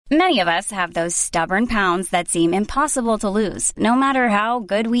Many of us have those stubborn pounds that seem impossible to lose, no matter how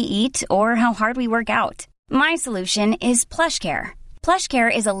good we eat or how hard we work out. My solution is PlushCare.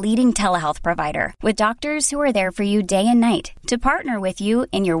 PlushCare is a leading telehealth provider with doctors who are there for you day and night to partner with you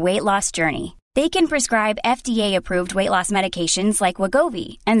in your weight loss journey. They can prescribe FDA-approved weight loss medications like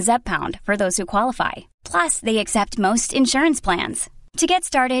Wegovy and Zepbound for those who qualify. Plus, they accept most insurance plans. To get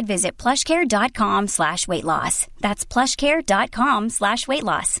started, visit plushcare.com/weightloss. That's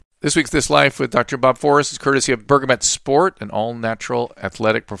plushcare.com/weightloss. This week's This Life with Dr. Bob Forrest is courtesy of Bergamet Sport, an all-natural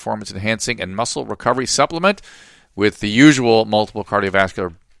athletic performance-enhancing and muscle recovery supplement with the usual multiple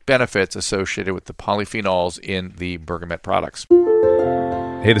cardiovascular benefits associated with the polyphenols in the Bergamet products.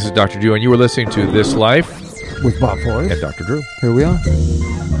 Hey, this is Dr. Drew, and you were listening to This Life with Bob Forrest and Dr. Drew. Here we are.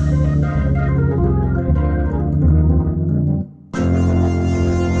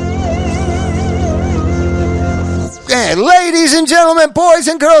 And ladies and gentlemen, boys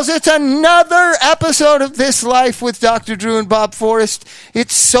and girls, it's another episode of This Life with Dr. Drew and Bob Forrest.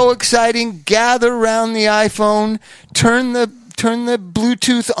 It's so exciting. Gather around the iPhone, turn the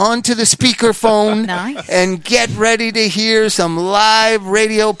Bluetooth onto the speakerphone, Nice. And get ready to hear some live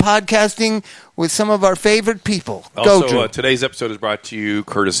radio podcasting with some of our favorite people. Go, Drew. Today's episode is brought to you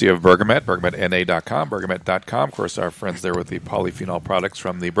courtesy of Bergamet, bergametna.com, bergamet.com. Of course, our friends there with the polyphenol products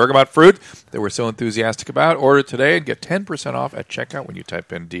from the bergamot fruit that we're so enthusiastic about. Order today and get 10% off at checkout when you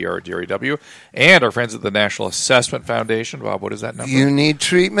type in DRDREW. And our friends at the National Assessment Foundation. Bob, what is that number? You need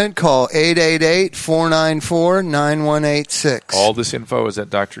treatment? Call 888-494-9186. All this info is at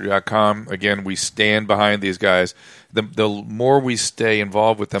drdrew.com. Again, we stand behind these guys. The more we stay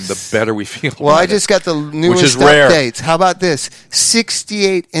involved with them, the better we feel. Well, I just got the newest rare. updates. How about this?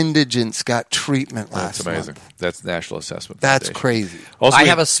 68 indigents got treatment last month. That's amazing. That's National Assessment That's Foundation. crazy. Also, I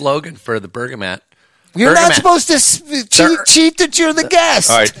have a slogan for the Bergamet. You're not supposed to cheat that you're the guest.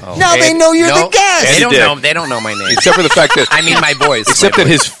 All right. Now they know you're the guest. They don't know my name. Except for the fact that I mean my voice. Except that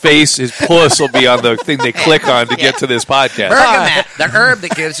his face, his puss will be on the thing they click on to get to this podcast. Bergamet, the herb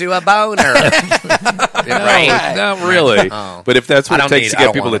that gives you a boner. Right? Not really. Oh. But if that's what it takes to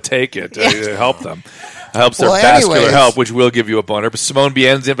get people to take it, help them. Helps their Well, vascular anyways. health, which will give you a boner. But Simone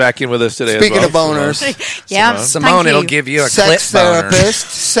Bien's back in with us today Speaking as well. of boners, Yeah, Simone, thank it'll you. give you a sex clip boner.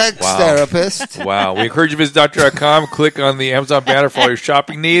 therapist. Wow. We encourage you to visit Dr.com. Click on the Amazon banner for all your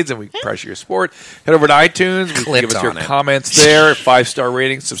shopping needs, and we can price your sport. Head over to iTunes. We can Clipped give us your on it. comments there. 5-star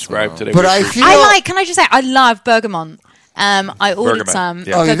ratings. Subscribe today. But We I appreciate feel Can I just say, I love Bergamot. I ordered Bergamet, some.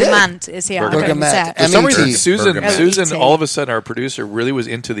 yeah. Oh, you did? Bergamot is here. Bergamet. For some MET. reason, Susan, MET. all of a sudden, our producer really was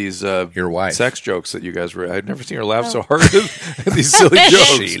into these Your wife. sex jokes that you guys were. I've never seen her laugh so hard at these silly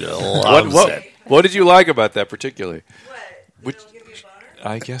jokes. She loves it. What did you like about that particularly? Which,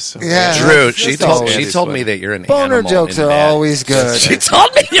 I guess so. Yeah. Drew, Just she always. told me that you're an Boner animal jokes in are bed. always good. She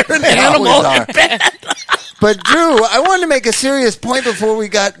told me you're an They animal always in are. bed. But Drew, I wanted to make a serious point before we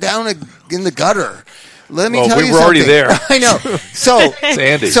got down in the gutter. Let me tell we you were already something. there. I know. So, It's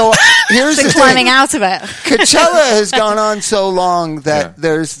Andy. so here's the They're thing. climbing out of it. Coachella has gone on so long that Yeah.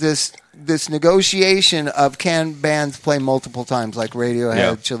 there's this negotiation of can bands play multiple times, like Radiohead,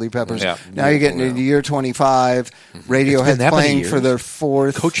 Yeah. Chili Peppers. Yeah. Now you're getting into year 25. It's Radiohead's been that many playing years. for their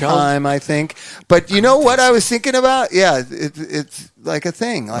fourth Coachella. time, I think. But you know what I was thinking about? Yeah, it's like a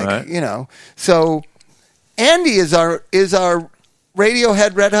thing, like Right. you know. So Andy is our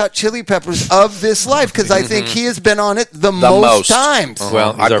Radiohead, Red Hot Chili Peppers of this life, because I think he has been on it the most times.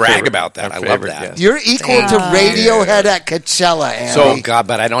 Well, I he's our brag favorite- about that. our I love favorite that. guest. You're equal to Radiohead at Coachella, Andy. So- Oh God,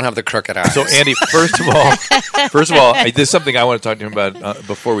 but I don't have the crooked eyes. So, Andy, first of all, there's something I want to talk to him about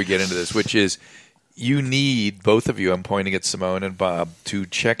before we get into this, which is you need, both of you, I'm pointing at Simone and Bob, to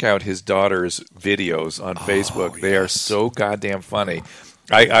check out his daughter's videos on Facebook. They are so goddamn funny.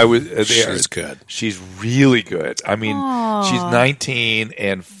 She's good. She's really good. I mean, she's 19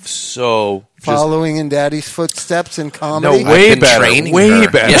 and so just following in Daddy's footsteps in no, comedy. way I've been better. training Way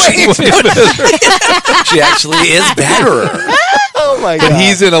her. better. Yeah, Way better. She She actually is better. Oh my But god!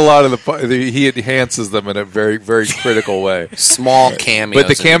 he's in a lot of he enhances them in a very, very critical way. Small cameos. But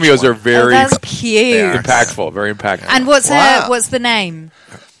the in each cameos are one. very that's cute. impactful. Very impactful. And what's Wow. what's the name?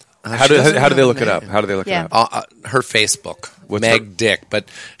 How She do doesn't they know look the it up? name. How do they look Yeah. it up? Her Facebook, What's Meg her- Dick, but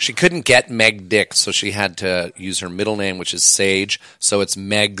she couldn't get Meg Dick, so she had to use her middle name, which is Sage. So it's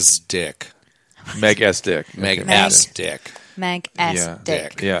Meg's Dick, Meg S. Dick. Meg Okay. S. Dick. Meg S. Yeah.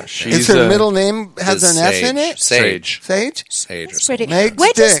 Dick. Yeah, Is she's her middle name has is an S in it? Sage. Sage. Sage. Or That's something. pretty. Meg's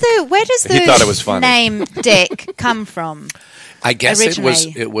Where does Dick. the He thought it was funny. name Dick come from? I guess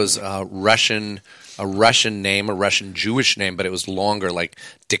Originally. it was Russian a Russian name, a Russian Jewish name, but it was longer, like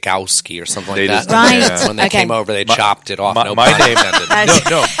Dikowski or something They like that. just- Right. Yeah. When they Okay. came over, they chopped it off. My, No my pun name, intended.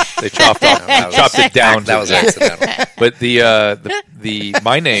 no, they chopped it down. That was accidental. But the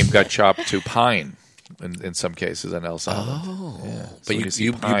my name got chopped to Pine in some cases in El Salvador. Yeah. So But when you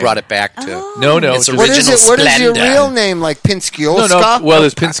see Pine- brought it back to No, its what What is original it? What is your splendor. real name? Like Pinskioska? No. Well,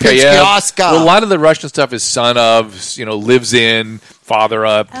 there's Pinskayev. Pinskioska. Well, a lot of the Russian stuff is son of, lives in, father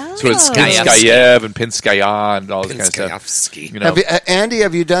up. So it's Pinskayev. Pinskayev and Pinskaya and all this kind of stuff. Pinskayevsky. You know, Have you, Andy,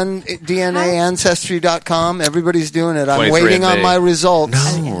 have you done DNAancestry.com? Everybody's doing it. I'm 23 waiting on andme. my results.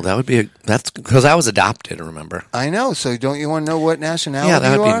 No, that would be that's because I was adopted. Remember? I know. So don't you want to know what nationality Yeah,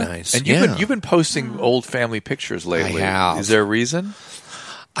 that you would are? be nice. and yeah. you've been posting old family pictures lately. I have. Is there a reason?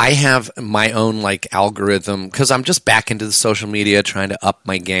 I have my own algorithm because I'm just back into the social media trying to up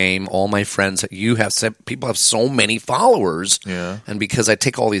my game. All my friends that you have said, people have so many followers. Yeah. And because I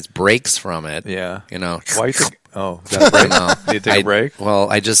take all these breaks from it. Yeah. Why you think? Oh, is that a break? Did you take a break? Well,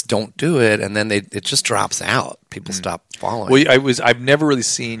 I just don't do it, and then it just drops out. People stop following. Well, I've never really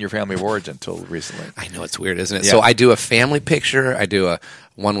seen your family of origin until recently. I know it's weird, isn't it? Yeah. So I do a family picture. I do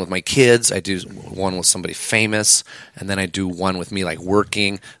one with my kids. I do one with somebody famous, and then I do one with me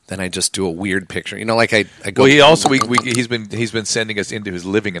working. Then I just do a weird picture. I go. Well, he also he's been sending us into his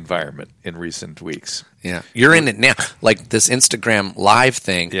living environment in recent weeks. Yeah, you're in it now. Like this Instagram live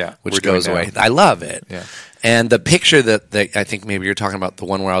thing, Yeah, we're which doing goes now. away. I love it. Yeah. And the picture that I think maybe you're talking about, the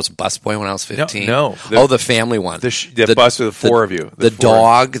one where I was a busboy when I was 15. No. The family one. The bus with the four of you. The four.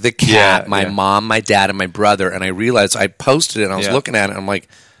 dog, the cat, Yeah, my yeah. mom, my dad, and my brother. And I realized I posted it and I was Yeah. looking at it and I'm like,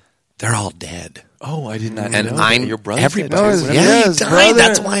 they're all dead. Oh, I did not And know. I'm your brother. everybody. No, his- Yeah, yeah, he his died. brother-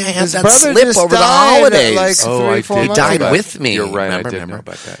 That's why I had his that brother slip just over the died at, holidays. like, Oh, I 3-4 did. He months died ago. with me. You're right. Remember, I did remember. know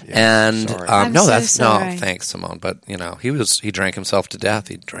about that. Yeah. And Sorry. I'm no, so that's sorry. no. Thanks, Simone. But he drank himself to death.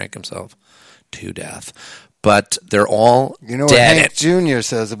 He drank himself to death. But they're all You know what dead. Hank Jr.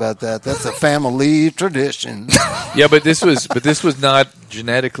 says about that? That's a family tradition. Yeah, but this was not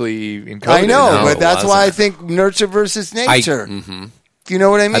genetically encoded. I know, No, but it that's why I wasn't. think nurture versus nature. Mm-hmm. You know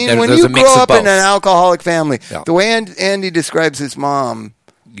what I mean? When there's you a mix grow of up in both. an alcoholic family, Yeah. the way Andy describes his mom,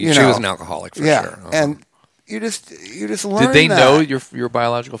 you she know, was an alcoholic for yeah, sure. and you just learn. Did they that. know your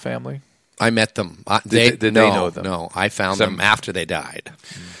biological family? I met them. Did they know them? No, I found Some- them after they died.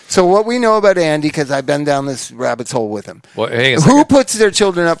 So what we know about Andy, because I've been down this rabbit's hole with him. Well, hang on a Who second. puts their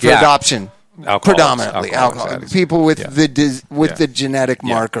children up for Yeah. adoption? Alcoholics. Predominantly, Alcoholics, addicts. people with Yeah. with Yeah. the genetic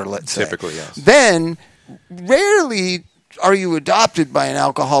Yeah. marker. Let's say Typically, yes. Then, rarely are you adopted by an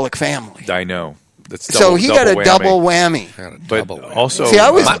alcoholic family. I know. That's So he got a whammy. double whammy. Got a But double whammy. also, See, I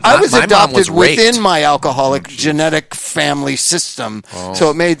was My- I was my mom adopted was raped. within my alcoholic genetic family system, so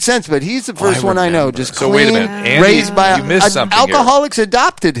it made sense. But he's the first one I know, remember. just So clean, wait a minute, Andy, raised by you missed something here. alcoholics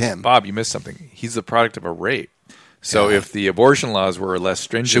adopted him. Bob, you missed something. He's the product of a rape. So if the abortion laws were less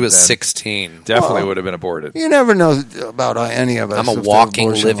stringent, She was then 16. definitely would have been aborted. You never know about any of us. I'm a if they're walking,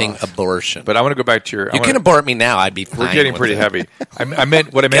 abortion living laws. abortion. But I want to go back to your. you can abort me now. I'd be fine. We're getting with pretty it. heavy. I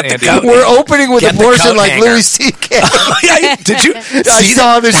meant what I meant, Get Andy. the coat. We're opening with Get the abortion coat like hanger. Louis C.K. Did you? I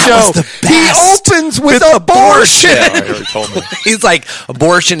saw the show. Was the He best. opens with abortion. Oh, he already told me. He's like,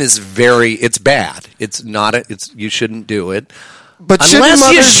 abortion is it's bad. It's not you shouldn't do it. But shouldn't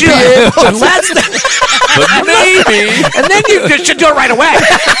Unless you mothers be should. able- But maybe. And then you should do it right away.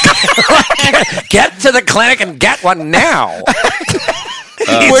 Get to the clinic and get one now.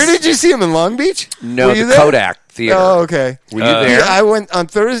 Where did you see him in Long Beach? No, Were you the there? Kodak Theater. Oh, okay. Were you there? Yeah, I went on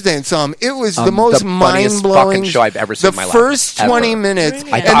Thursday and saw him. It was the most the funniest mind-blowing fucking show I've ever seen in my life. The first 20 Ever. minutes.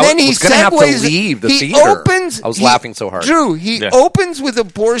 Really? And I then he was gonna have to segues. leave the he theater. opens. I was laughing so hard. Drew, he Yeah. opens with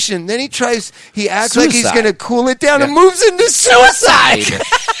abortion. Then he acts like he's Suicide. going to cool it down and Yeah. moves into suicide.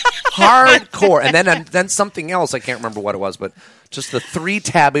 Hardcore. And then something else. I can't remember what it was, but just the 3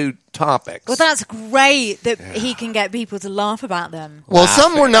 taboo topics. Well, that's great that he can get people to laugh about them. Well,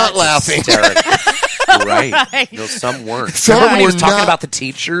 some were not laughing. Hysterical. Right. No, some weren't. Some Remember when he was were talking not. about the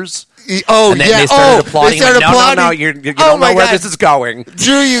teachers? Oh, And then yeah. they started oh, applauding. They started like, applauding. No, you Oh, don't my know where God. this is going.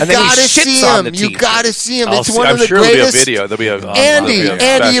 Drew, you And then he got to shits see on him. the You teacher. got to see him. I'm It's one I'm of the sure greatest. there'll be a video. Andy, there'll be a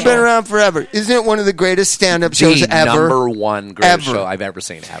Andy, you've been special. around forever. Isn't it one of the greatest stand-up shows The ever? number one greatest Ever. show I've ever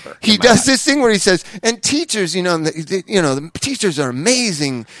seen ever. He in my does life. this thing where he says, and teachers, the teachers are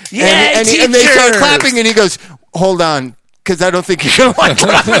amazing. Yay, and they start teachers! clapping, and he goes, hold on, because I don't think you're going to like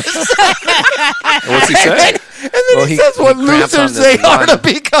what I'm gonna say." What's he say? And then he says what cramps on losers this they are one- to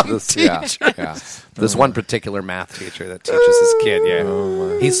become this- teachers. Yeah. This one particular math teacher that teaches his kid.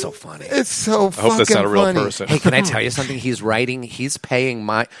 Yeah, he's so funny. It's so I fucking hope that's not a real funny. person. Hey, can I tell you something? He's paying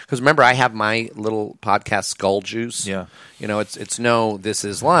because remember I have my little podcast Skull Juice. Yeah. It's no This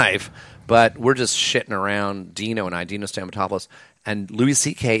Is Life, But we're just shitting around, Dino Stamatopoulos, and Louis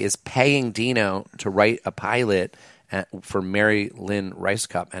C.K. is paying Dino to write a pilot for Mary Lynn Rice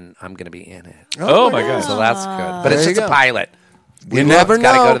Cup, and I'm going to be in it. Oh my God! So that's good. But There it's you just a go. pilot. You never know.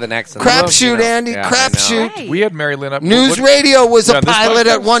 Got to go to the next one. Crapshoot, Andy. Yeah, I Crapshoot. know. We had Mary Lynn up. News what- radio was Yeah, a this pilot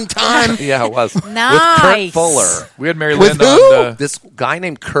podcast. at one time. Yeah, it was. Nice. With Kurt Fuller. We had Mary With Lynn who? on. This guy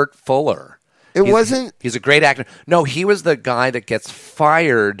named Kurt Fuller. It wasn't. He's a great actor. No, he was the guy that gets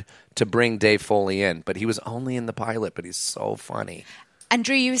fired to bring Dave Foley in, but he was only in the pilot, but he's so funny. And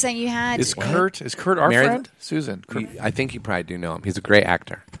Drew, you were saying you had... Is Kurt our Mary- friend? Susan. Kurt. I think you probably do know him. He's a great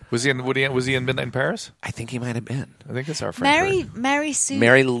actor. Was he in Midnight in Paris? I think he might have been. I think that's our friend. Kurt. Mary Sue...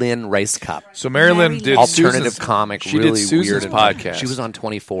 Mary Lynn Rice Cup. So Mary Lynn did Alternative Susan's, comic, She really did Susan's weird. podcast. She was on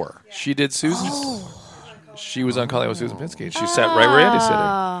 24. She did Susan's. She was on Calling with Susan Pinsky. And she sat right where Andy's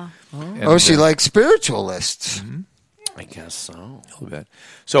sitting. And, Oh, she likes spiritualists. I guess so. a little bit.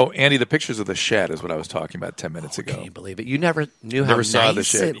 So Andy, the pictures of the shed is what I was talking about 10 minutes ago. Can you believe it? You never knew how Never saw nice the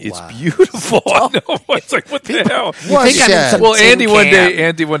shed. it It's was. beautiful. I know. It's like, what the hell? What think I'm in shed? some- Well, tin Andy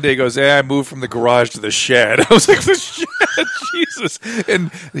can. one day goes, I moved from the garage to the shed. I was like, the shed, Jesus.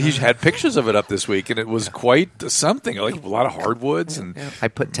 And he had pictures of it up this week, and it was quite something. Like a lot of hardwoods and I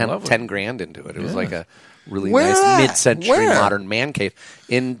put 10 Lovely. grand into it. It was like a really Where nice at? mid-century Where? modern man cave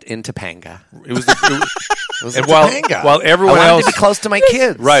in Topanga. it was. The, It was And in while- Topanga. while everyone I wanted else- to be close to my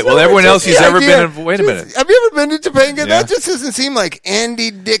kids. right. Well, everyone else Just he's the ever idea. been in. Wait a minute. Have you ever been to Topanga? Yeah. That just doesn't seem like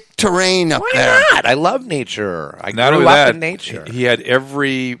Andy Dick terrain up Why there. not? I love nature. I Not grew only up that, in nature. he had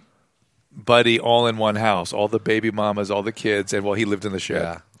everybody all in one house, all the baby mamas, all the kids, and he lived in the shed.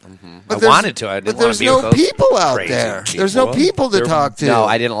 Yeah. But I there's- wanted to. I didn't but want there's to be with no those people out crazy there. people. There's no people to There- talk to. No,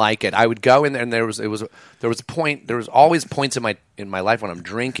 I didn't like it. I would go in there, and there was a point. There was always points in my life when I'm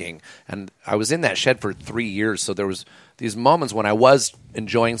drinking, and I was in that shed for 3 years. So there was these moments when I was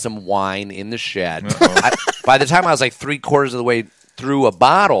enjoying some wine in the shed. By the time I was like 3/4 of the way through a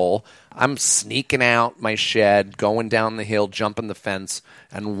bottle, I'm sneaking out my shed, going down the hill, jumping the fence,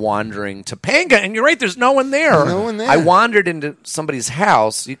 and wandering to Topanga. And you're right, there's no one there. No one there. I wandered into somebody's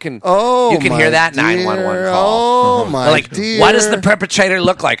house. You can Oh, you can my hear that dear. 911 call. Oh, my They're like, dear. what does the perpetrator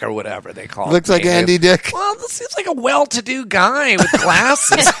look like, or whatever they call it? Looks like They- Andy Dick. Well, this seems like a well-to-do guy with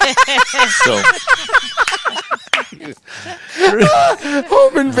glasses. So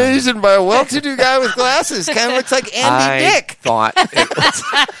Home invasion by a well-to-do guy with glasses. Kind of looks like Andy Dick.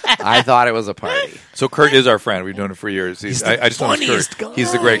 I thought it was a party. So Kurt is our friend. We've known him for years. I just know funniest Kurt. guy.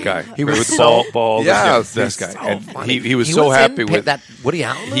 He's the great guy. He was with the so- bald. Yes, this he's guy. so And funny. he was so in happy with that Woody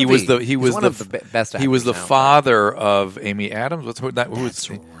Allen movie. He was the He's one of the best. He was the actors now. father of Amy Adams. Who was That's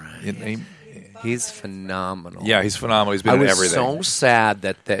right. right. He's phenomenal. Yeah, he's phenomenal. He's been I in was everything. so sad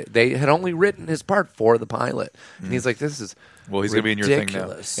that they had only written his part for the pilot, and he's like, "This is Well, he's going to be in your thing now.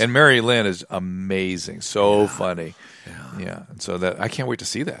 ridiculous." And Mary Lynn is amazing. So funny. Yeah. And so that I can't wait to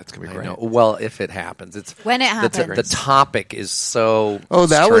see that. It's going to be I great. know. Well, if it happens, it's When it the happens. topic is so. Oh,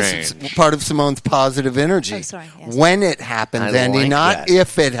 that strange. was part of Simone's positive energy. Oh, sorry, yes. When it happens, I Andy, like not that.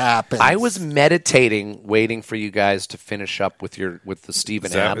 if it happens. I was meditating, waiting for you guys to finish up with the Stephen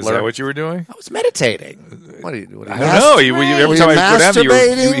Is that Adler. what you were doing? I was meditating. What are you? I don't know. Every Were time you I go down there, he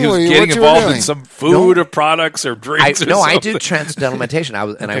masturbating? was Were you- getting what you were involved in doing? some food or products or drinks. or I something. do transcendental meditation. I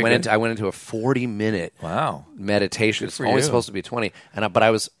Okay, went good. into a 40-minute Wow. meditation. Good It's for only you. supposed to be 20, but I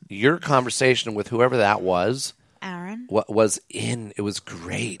was your conversation with whoever that was. Aaron. What was in? It was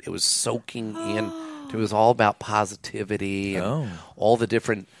great. It was soaking in. It was all about positivity and all the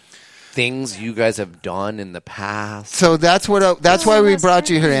different things you guys have done in the past. So that's that's why we that's brought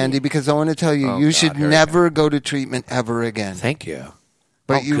you here, great. Andy, because I want to tell you, Oh, you God, should here we never go to treatment ever again. Thank you.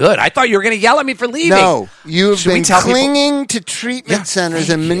 But Oh, you, good. I thought you were going to yell at me for leaving. No, you've Should we been tell people- clinging to treatment Yeah, centers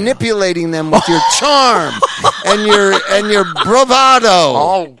thank and you. manipulating them with your charm and your bravado.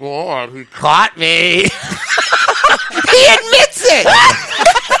 Oh God, he caught me. He admits it.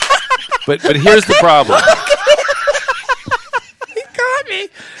 But here's the problem. He caught me.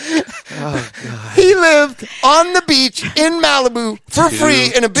 He lived on the beach in Malibu for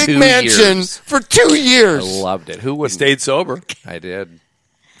free in a big 2 mansion years. for 2 years. I loved it. Who He would stayed sober. I did.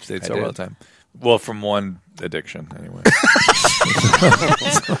 Stayed I sober all the did. time. Well, from one addiction, anyway.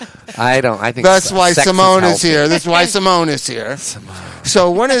 I think That's why sex Simone is healthy. here. That's why Simone is here. So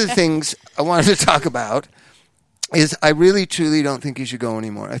one of the things I wanted to talk about is I really truly don't think you should go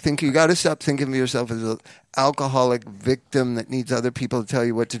anymore. I think you got to stop thinking of yourself as an alcoholic victim that needs other people to tell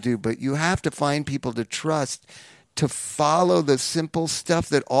you what to do. But you have to find people to trust to follow the simple stuff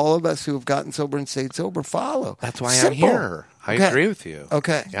that all of us who have gotten sober and stayed sober follow. That's why Simple. I'm here. I Okay. agree with you.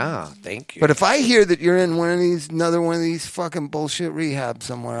 Okay. Yeah, thank you. But if I hear that you're in another one of these fucking bullshit rehab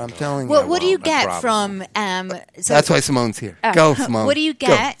somewhere, I'm telling you. Well, what do you no get problem. from? So, That's why Simone's here. Go, Simone. What do you Go.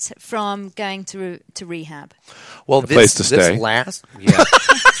 get from going to rehab? well, place to stay. This last, yeah,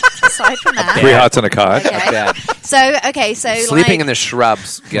 Aside from that, 3 hots and a cot. Okay. So sleeping like, in the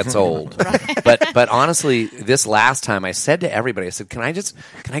shrubs gets old. But honestly, this last time I said to everybody, I said, "Can I just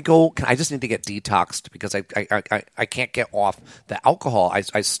need to get detoxed because I can't get off the alcohol.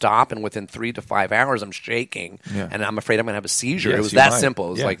 I stop and within 3 to 5 hours I'm shaking and I'm afraid I'm going to have a seizure. Yes, it was you that might. simple.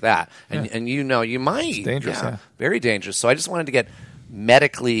 It was Yeah. like that. And you might. It's dangerous, yeah. Very dangerous. So I just wanted to get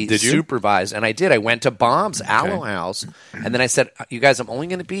medically Did you? supervised, and I did. I went to Bomb's Aloe House, and then I said, "You guys, I'm only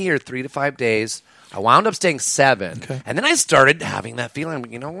going to be here 3 to 5 days." I wound up staying 7, and then I started having that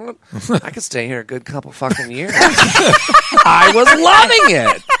feeling. You know what? I could stay here a good couple fucking years. I was loving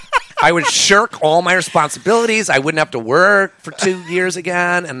it. I would shirk all my responsibilities. I wouldn't have to work for 2 years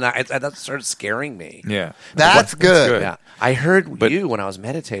again, and that started scaring me. Yeah. That's good. Yeah, I heard you when I was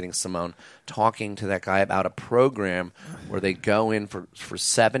meditating, Simone, talking to that guy about a program where they go in for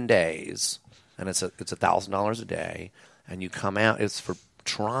 7 days, and it's $1,000 a day, and you come out. It's for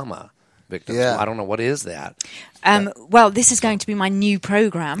trauma victims. Yeah. I don't know what is that. well, this is going to be my new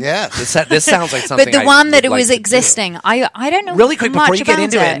program. Yeah. This sounds like something. But the I one that would it like was to do. existing, I don't know Really quick much before you get about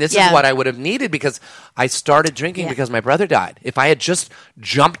into it, and this Yeah. is what I would have needed because I started drinking Yeah. because my brother died. If I had just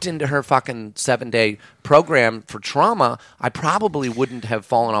jumped into her fucking 7-day program for trauma, I probably wouldn't have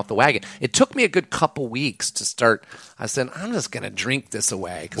fallen off the wagon. It took me a good couple weeks to start. I said, I'm just going to drink this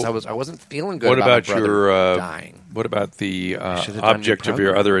away because I wasn't feeling good What about about my brother your dying. What about the should have done object your of your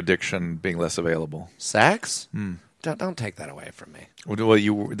program. other addiction being less available? Sex? Don't take that away from me. Well,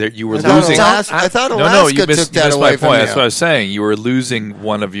 you were I thought losing. I thought No, Alaska you took missed that my away from point. you. That's what I was saying. You were losing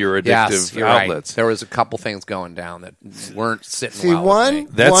one of your Yes, addictive you're right. outlets. There was a couple things going down that weren't sitting See, well one- with me.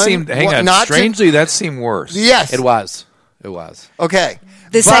 That One- seemed. Hang one- on. not to- Strangely, that seemed worse. Yes. It was. Okay.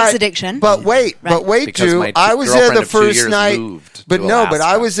 The sex addiction. But wait, Because Drew. my I was there girlfriend the of 2 first years night. moved But to no, but I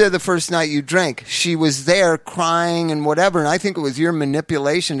Alaska. was there the first night you drank. She was there crying and whatever, and I think it was your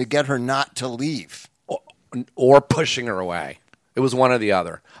manipulation to get her not to leave. Or pushing her away. It was one or the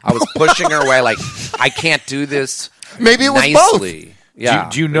other. I was pushing her away like, I can't do this Maybe it was nicely. Yeah.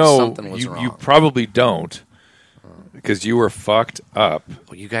 Do you there's know? something was wrong. You probably don't, because you were fucked up.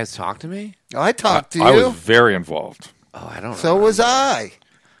 Well, you guys talk to me? I talked to you. I was very involved. Oh, I don't know. So was I.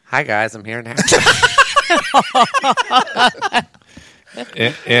 Hi, guys. I'm here now.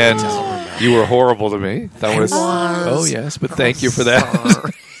 And you were horrible to me. That was. Oh yes, but thank you for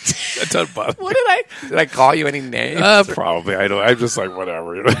that. That doesn't bother me. What did I call you any names? Probably. I don't. I'm just like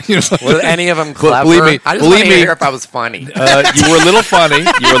whatever. You know. Were any of them clever? Believe me. I just Believe want to me. hear if I was funny. You were a little funny.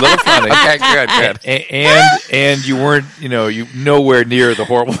 Okay, good. And you weren't. You nowhere near the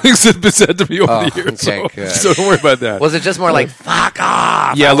horrible things that have been said to me over the years. okay, good. So don't worry about that. Was it just more like, fuck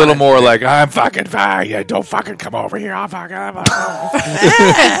off? Yeah, I a little wanna- more like I'm fucking fine. Yeah, don't fucking come over here. I'm fucking.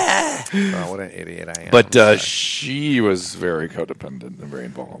 Oh, what an idiot I am. But she was very codependent and very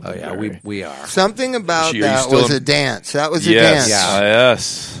involved. Oh, yeah, we are. Something about Are you that still was in- a dance. That was a Yes.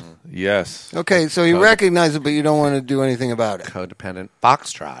 dance. Yes. Okay, so you recognize it, but you don't want to do anything about it. Codependent.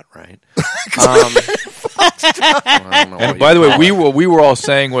 Foxtrot, right? I don't know And what by you the way, call it. we were all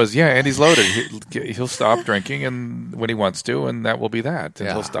saying was, yeah, Andy's loaded. He'll stop drinking and when he wants to, and that will be that. And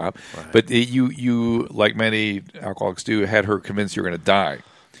Yeah, he'll stop. right. But you, like many alcoholics do, had her convinced you were going to die.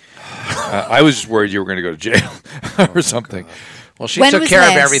 I was just worried you were going to go to jail or something. Well, she When took was care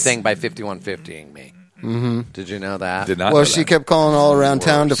of this? everything by 5150ing me. Mm-hmm. Did you know that? Did not. Well, know she that. kept calling all around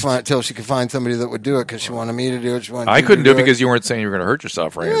town to find till she could find somebody that would do it because she wanted me to do it. She wanted I you to couldn't do it because you weren't saying you were going to hurt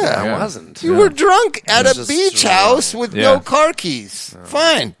yourself or anything. Yeah, I wasn't. you were drunk at was a just beach drunk. house with Yeah. no car keys.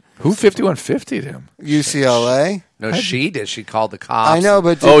 Fine. Who 5150'd him? UCLA. No, she did. She called the cops. I know,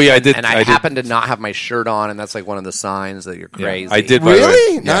 but Oh yeah, I did. And I did. happened to not have my shirt on, and that's like one of the signs that you're Yeah, crazy. I did. By the way.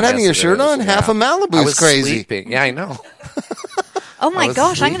 really not Yeah, having yes, your it shirt is, on. Half yeah. of Malibu I is was crazy. sleeping. Yeah, I know. Oh my was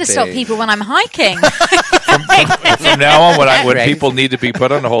gosh, I'm going to stop sleeping. people when I'm hiking. From now on, when Right. people need to be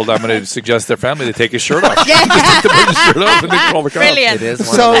put on hold, I'm going to suggest their family to take his shirt off. Yeah. Just take his shirt off and then call the cops. Brilliant. It is one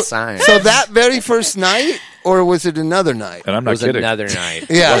of So, the signs. so that very first night, or was it another night? And I'm it not was kidding. another night.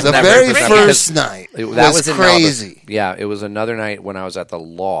 Yeah, Wasn't the that very because first night that was in crazy. Yeah, it was another night when I was at the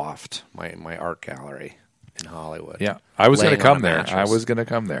Loft, my art gallery in Hollywood. Yeah, I was going Laying to on come a there. mattress. I was going to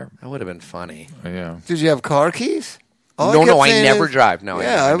come there. That would have been funny. Yeah. Did you have car keys? All No, kept I saying never is- drive. No,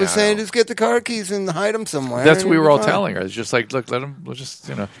 yeah, I was no, saying no. just get the car keys and hide them somewhere. That's what we and were you'll all be fine. telling her. It's just like, look, let him. We'll just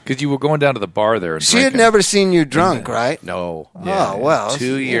because you were going down to the bar there. And She had drinking. never seen you drunk, right? No. Oh, well.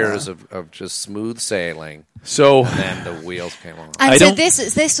 2 yeah. years of just smooth sailing. So Then the wheels came on. And I so don't-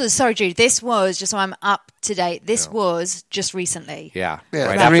 this was, sorry, Jude, this was, just so I'm up to date, this was just recently. Yeah. Yeah,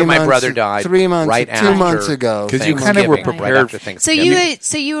 Right 3 after my months- brother died. 3 months, Right 2 after months ago. 'Cause you kind of were Thanksgiving, prepared- Right after So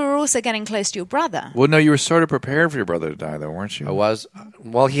Thanksgiving. you were also getting close to your brother. well, no, you were sort of prepared for your brother to die, though, weren't you? I was.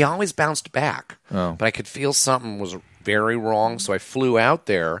 Well, he always bounced back. Oh. But I could feel something was very wrong, so I flew out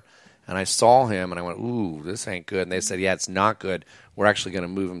there and I saw him and I went, ooh, this ain't good. And they said, yeah, it's not good. We're actually going to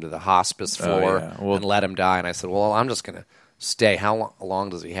move him to the hospice floor yeah. Well- and let him die. And I said, well, I'm just going to stay. How long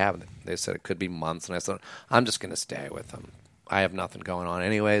does he have? They said it could be months. And I said, I'm just going to stay with him. I have nothing going on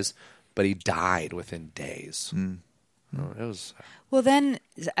anyways. But he died within days. It was... Well, then,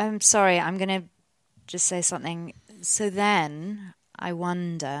 I'm sorry, I'm going to just say something. So then I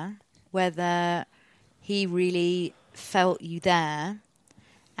wonder whether he really felt you there.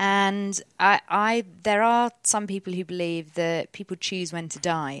 And there are some people who believe that people choose when to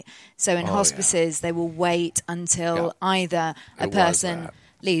die. So in hospices, they will wait until either a It was person that.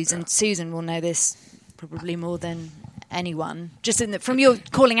 leaves. And Susan will know this probably more than anyone, just from your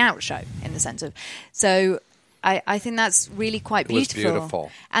calling out show, in the sense of. So I think that's really quite It was beautiful.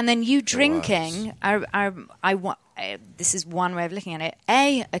 beautiful. And then you drinking, this is one way of looking at it.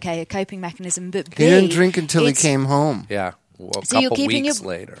 A coping mechanism, but B, He didn't drink until he it's- came home. Yeah. Well, a So you're couple keeping weeks your-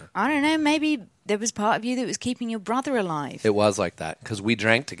 later. I don't know, maybe there was part of you that was keeping your brother alive. It was like that because we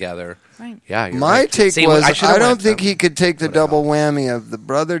drank together. Right. Yeah. You're My right. take See, was should've I don't went think to- he could take the double whammy of the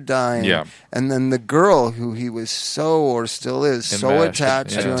brother dying Yeah. and then the girl who he was so or still is so Enmeshed,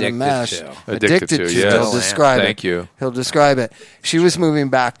 attached yeah. to and Addicted enmeshed. to. Addicted to, yes. He'll describe it. Thank you. He'll describe it. She was moving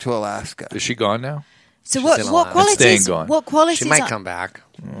back to Alaska. Is she gone now? So She's what in what Alaska. Staying qualities gone. what qualities She might are, come back.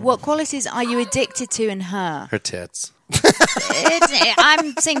 what qualities are you addicted to in her? Her tits.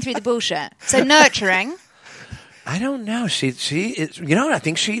 I'm seeing through the bullshit. So nurturing. I don't know. She is. You know, I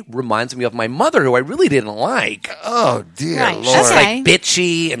think she reminds me of my mother, who I really didn't like. Oh dear Right. Lord! She's Okay. like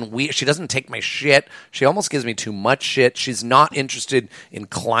bitchy and weird. She doesn't take my shit. She almost gives me too much shit. She's not interested in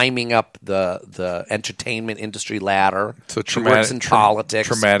climbing up the entertainment industry ladder. So she works in politics.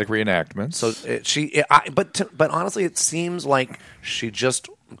 Traumatic reenactments. So but honestly, it seems like she just.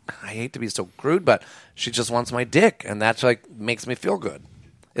 I hate to be so crude, but she just wants my dick, and that's like makes me feel good.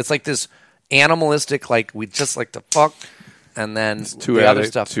 It's like this animalistic, like we just like to fuck, and then two the other addicts.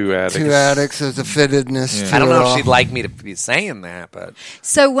 stuff. Two addicts. Two addicts. There's a fittedness. To I don't it know all. if she'd like me to be saying that, but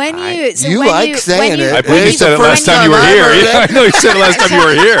So when you so You when like you, saying when you, it. I Hey, believe you the said it last first time you were time I here. heard Yeah, it. I know you said it last time you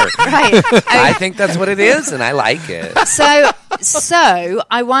were here. right. I think that's what it is, and I like it. So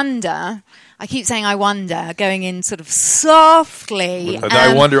I wonder. I keep saying I wonder, going in sort of softly. And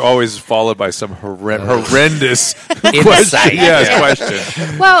I wonder always followed by some horrendous Insight. question. Yes,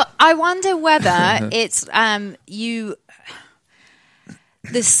 question. Well, I wonder whether it's you.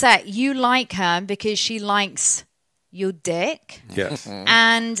 The set you like her because she likes your dick, Yes.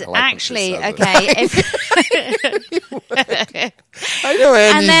 and like when she actually, says okay, if I know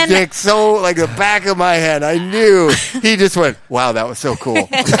Andy's then- dick so like the back of my head. I knew he just went, "Wow, that was so cool." Love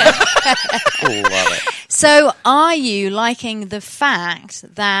it. so, are you liking the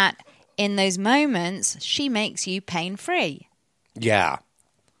fact that in those moments she makes you pain free? Yeah,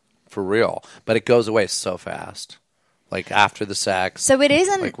 for real. But it goes away so fast. Like after the sex. So it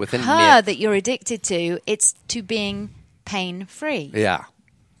isn't Like within her minute. that you're addicted to; it's to being pain free. Yeah,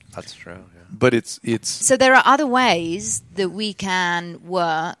 that's true. Yeah. But it's So there are other ways that we can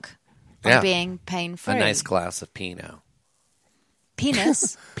work on Yeah. being pain free. A nice glass of Pinot.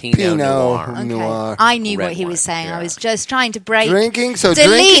 Penis. Pinot Noir. Okay. Noir. I knew Red what he was wine, saying. yeah. I was just trying to break. Drinking, so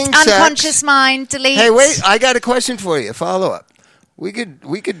delete drinking, sex. unconscious mind. Delete. Hey, wait! I got a question for you. Follow up. We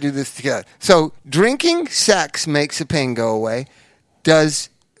could do this together. So, drinking sex makes the pain go away. Does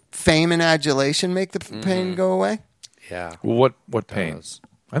fame and adulation make the pain go away? Yeah. what pain? Does.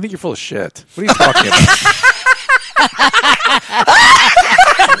 I think you're full of shit. What are you talking about?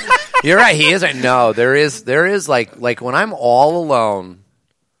 You're right. He is. No, there is like when I'm all alone.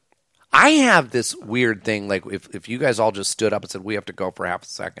 I have this weird thing. Like if you guys all just stood up and said we have to go for half a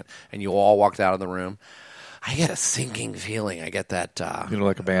second, and you all walked out of the room, I get a sinking feeling. I get that You know,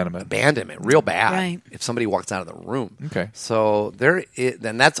 like abandonment. abandonment real bad. Right. If somebody walks out of the room. Okay. So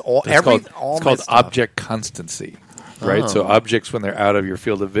then that's all. It's called all it's my called stuff. object constancy. right? So objects, when they're out of your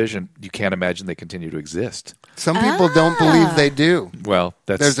field of vision, you can't imagine they continue to exist. Some people don't believe they do. Well,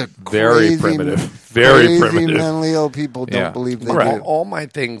 that's There's a very crazy, primitive. Very crazy primitive. mentally ill people don't Yeah. believe they All, do. all my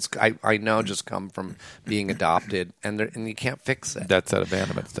things I know just come from being adopted, and you can't fix it. That's that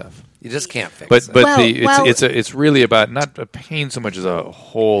abandonment stuff. You just can't fix But it. but Well, it's really about not a pain so much as a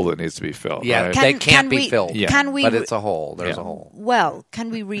hole that needs to be filled. yeah, right? they Can can't be we- filled. Yeah. Can we? But it's a hole. There's Yeah. a hole. Well, can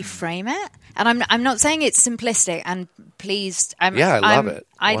we reframe it? And I'm not saying it's simplistic. And please, Yeah, I love it.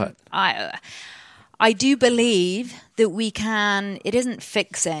 What? I do believe that we can. It isn't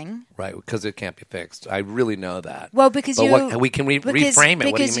fixing. Right, because it can't be fixed. I really know that. Well, because But you what, can we because, reframe it? What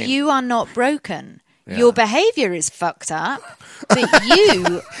do Because you mean? are not broken. Yeah. Your behavior is fucked up, but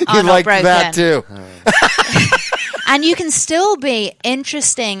you are You not like broken. that too. And you can still be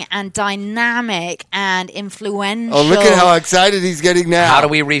interesting and dynamic and influential. Oh, look at how excited he's getting now. How do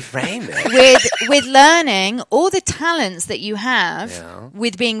we reframe it? with learning all the talents that you have Yeah.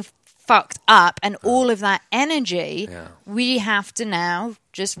 with being fucked up and all of that energy. Yeah. We have to now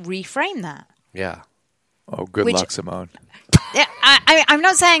just reframe that. Yeah. Oh, good Which- luck, Simone. Yeah, I'm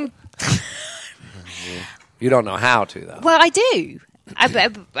not saying. You don't know how to, though. Well, I do. I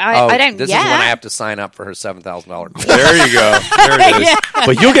don't. This yeah. is when I have to sign up for her $7,000 course. There you go. There it is.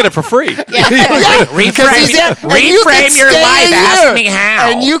 But you'll get it for free. Because he's there, and you can Reframe your stay life. a Ask year. me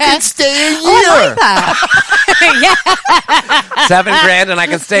how. And you can stay a year. I like that. Yeah. $7,000 and I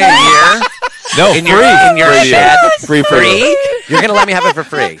can stay a year No, in free. your Radio. shed. Free. You're going to let me have it for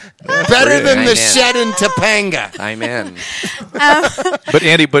free. Better than I'm the in. shed in Topanga. I'm in. But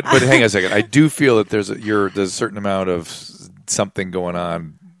Andy, but hang on a second. I do feel that there's a certain amount of something going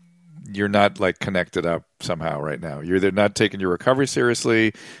on. You're not like connected up somehow right now. You're not taking your recovery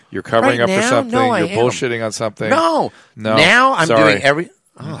seriously. You're covering Right up for now? something. No, I You're am. bullshitting on something. No. No. Now I'm Sorry. doing every...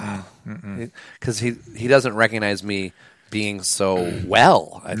 Because he doesn't recognize me being so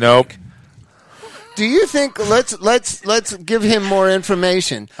well. I Nope. think. Do you think let's give him more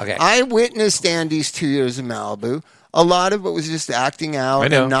information? Okay. I witnessed Andy's 2 years in Malibu. A lot of it was just acting out I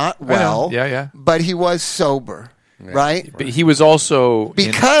know. and not I know. well. Yeah. But he was sober, right? But he was also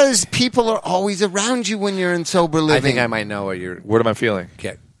Because people are always around you when you're in sober living. I think I might know what you're... what am I feeling?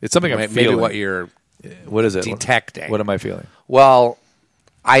 Okay. It's something I'm Maybe feeling. what you're What is it? detecting. What am I feeling? Well,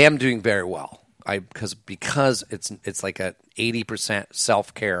 I am doing very well. Because it's like a 80%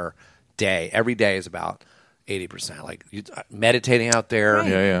 self-care day. Every day is about 80%. Like meditating out there, Right.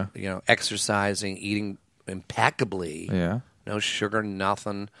 Yeah. you know, exercising, eating impeccably. Yeah. No sugar,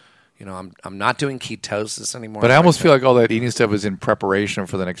 nothing. You know, I'm not doing ketosis anymore. But I almost feel like all that eating stuff is in preparation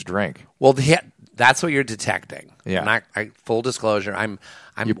for the next drink. well, that's what you're detecting. Yeah. Full disclosure, I'm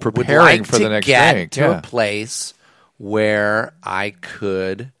You're would preparing like for to the next get drink, to yeah. a place where I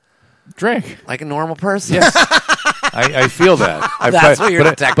could, Drink. like a normal person. Yes. I feel that. That's what you're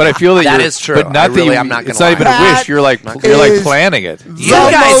detecting. But I feel that That you're, is true. But not I that really you, am not it's gonna not even lie. a wish. That You're like is planning it. You The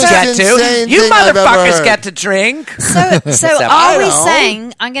guys most get to. insane You thing I've ever motherfuckers heard. get to drink. So Except are we know.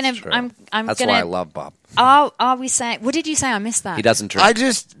 saying? I'm gonna. True. I'm That's gonna. why I love Bob. Are we saying? What did you say? I missed that. He doesn't drink.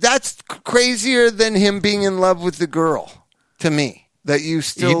 that's crazier than him being in love with the girl to me. That you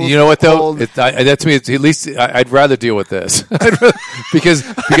still You know what though? hold- That's me. At least I'd rather deal with this because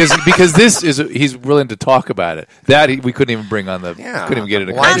this is he's willing to talk about it. That we couldn't even bring on the couldn't even get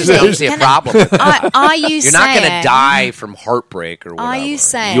it. Well, I just don't see a problem with that. Are you You're saying? not going to die from heartbreak or whatever. Are you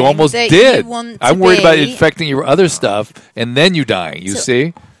saying? You almost that did. You want to I'm worried about be- infecting your other stuff and then you dying. You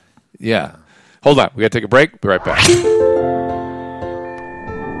see? Yeah. Hold on. We got to take a break. Be right back.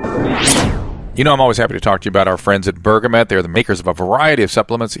 You know, I'm always happy to talk to you about our friends at Bergamet. They're the makers of a variety of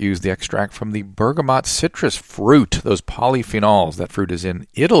supplements that use the extract from the bergamot citrus fruit, those polyphenols. That fruit is in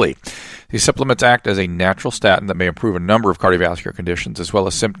Italy. These supplements act as a natural statin that may improve a number of cardiovascular conditions, as well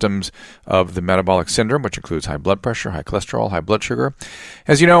as symptoms of the metabolic syndrome, which includes high blood pressure, high cholesterol, high blood sugar.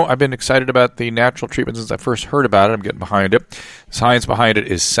 As you know, I've been excited about the natural treatment since I first heard about it. I'm getting behind it. The science behind it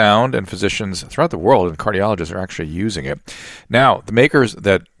is sound, and physicians throughout the world and cardiologists are actually using it. Now, the makers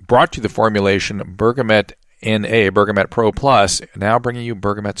that brought you the formulation Bergamet NA, Bergamet Pro Plus, now bringing you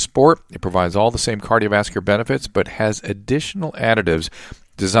Bergamet Sport. It provides all the same cardiovascular benefits, but has additional additives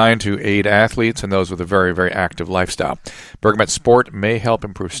designed to aid athletes and those with a very, very active lifestyle. Bergamet Sport may help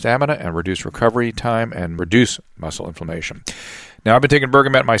improve stamina and reduce recovery time and reduce muscle inflammation. Now, I've been taking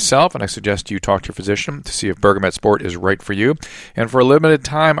Bergamet myself, and I suggest you talk to your physician to see if Bergamet Sport is right for you. And for a limited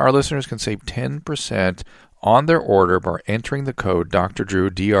time, our listeners can save 10% on their order by entering the code Dr. Drew,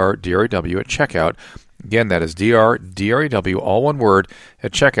 D-R-D-R-W, at checkout. Again, that is DREW, all one word,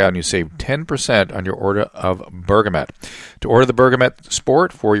 at checkout, and you save 10% on your order of Bergamet. To order the Bergamet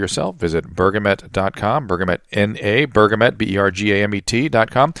Sport for yourself, visit bergamet.com, Bergamet N-A, Bergamet,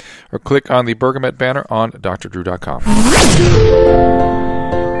 BERGAMET.com, or click on the Bergamet banner on drdrew.com.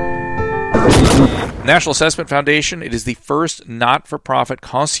 National Assessment Foundation, it is the first not-for-profit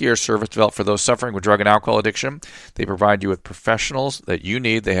concierge service developed for those suffering with drug and alcohol addiction. They provide you with professionals that you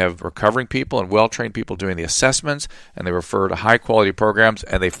need. They have recovering people and well-trained people doing the assessments, and they refer to high-quality programs,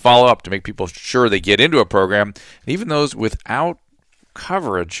 and they follow up to make people sure they get into a program. And even those without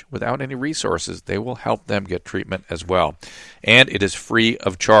coverage, without any resources, they will help them get treatment as well. And it is free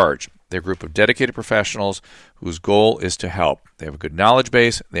of charge. They're a group of dedicated professionals whose goal is to help. They have a good knowledge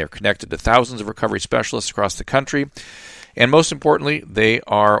base. They are connected to thousands of recovery specialists across the country. And most importantly, they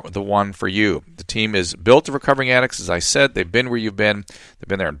are the one for you. The team is built of recovering addicts. As I said, they've been where you've been. They've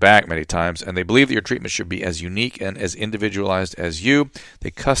been there and back many times. And they believe that your treatment should be as unique and as individualized as you. They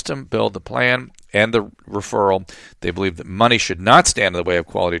custom build the plan and the referral. They believe that money should not stand in the way of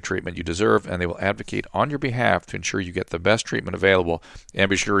quality treatment you deserve, and they will advocate on your behalf to ensure you get the best treatment available and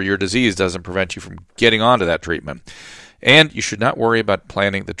be sure your disease doesn't prevent you from getting onto that treatment. And you should not worry about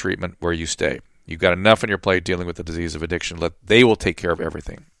planning the treatment where you stay. You've got enough on your plate dealing with the disease of addiction. They will take care of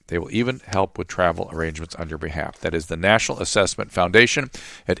everything. They will even help with travel arrangements on your behalf. That is the National Assessment Foundation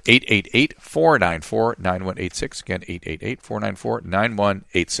at 888-494-9186. Again,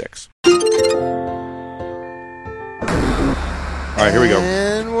 888-494-9186. All right, here we go.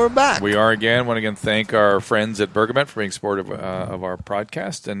 And we're back. We are again. Want to again thank our friends at Bergamet for being supportive of our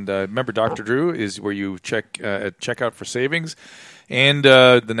podcast. And remember, Dr. Drew is where you check out for savings. And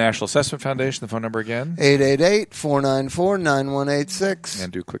the National Assessment Foundation, the phone number again? 888-494-9186.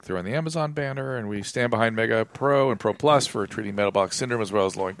 And do click through on the Amazon banner. And we stand behind Mega Pro and Pro Plus for treating metabolic syndrome as well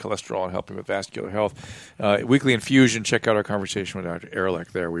as lowering cholesterol and helping with vascular health. Weekly Infusion, check out our conversation with Dr.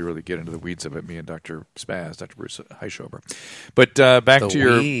 Ehrlich there. We really get into the weeds of it, me and Dr. Spaz, Dr. Bruce Heischober. But back to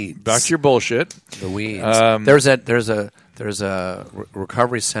your bullshit. The weeds. There's a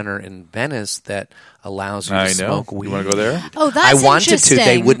recovery center in Venice that allows you to smoke weed. You want to go there? Oh, that's I wanted interesting. to.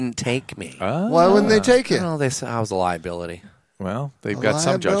 They wouldn't take me. Why wouldn't they take you? Well, they said I was a liability. Well, they've got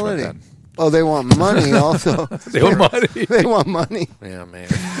some judgment then. Oh, they want money also. They want money. They want money. Yeah, man.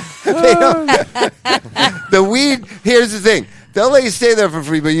 The weed, here's the thing. They'll let you stay there for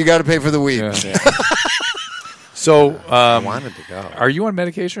free, but you got to pay for the weed. Yeah. So, I wanted to go. Are you on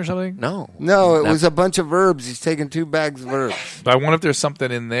medication or something? No. No, it was a bunch of herbs. He's taking 2 bags of herbs. But I wonder if there's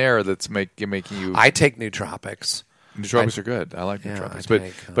something in there that's making you... I take nootropics. Nootropics are good. I like nootropics.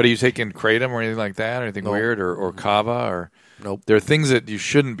 Take, but are you taking kratom or anything like that? Or anything weird? Or kava? Or Nope. There are things that you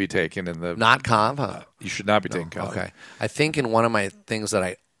shouldn't be taking in the... Not kava. You should not be taking kava. Okay. I think in one of my things that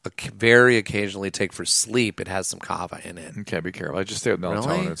I very occasionally take for sleep, it has some kava in it. Okay, be careful. I just stay with melatonin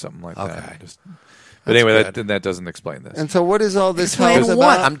Really? or something like Okay. that. But anyway, good. that doesn't explain this. And so what is all this Explain house what?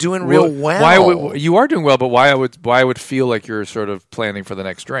 about? I'm doing real well. You are doing well, but why I would feel like you're sort of planning for the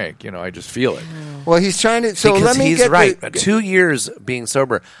next drink? I just feel it. Well, he's trying to... So because let me he's get right. the- 2 years being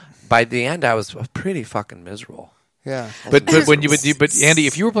sober. By the end, I was pretty fucking miserable. Yeah. But Andy,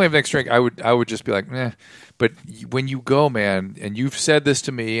 if you were playing for the next drink, I would just be like, meh. But when you go, man, and you've said this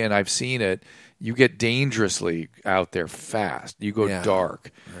to me, and I've seen it, you get dangerously out there fast. You go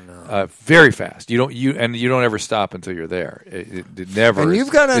dark, very fast. You don't ever stop until you're there. It never. And you've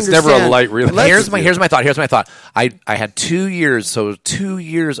got to It's understand. never a light relay. Here's my thought. I had 2 years, so 2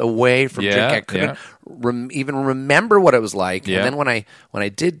 years away from drinking. I couldn't even remember what it was like. Yeah. And then when I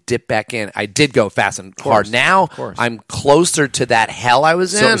did dip back in, I did go fast and hard. Now I'm closer to that hell I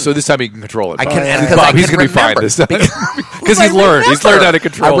was in. So this time he can control it. I can, Bob. because Bob, I he's can going to be fine remember. this time because I he's learned. He's learned how to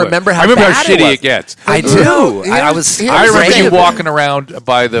control it. I remember how shitty bad it gets. I do. I was. I remember afraid you of it. walking around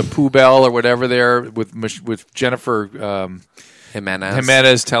by the Poubelle or whatever there with Jennifer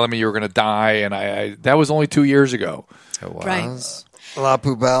Jimenez telling me you were going to die, and I that was only 2 years ago. It was. Right. La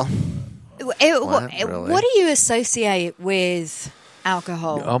Poubelle. Really? What do you associate with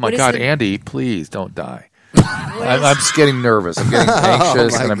alcohol? Oh my What is God, the- Andy, please don't die. I'm just getting nervous. I'm getting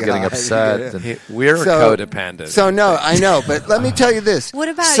anxious, my and I'm getting God. upset. We're So- codependent. So no, I know, but let me tell you this. What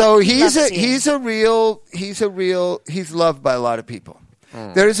about So he he's loved by a lot of people.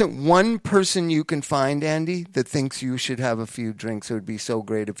 There isn't one person you can find, Andy, that thinks you should have a few drinks. It would be so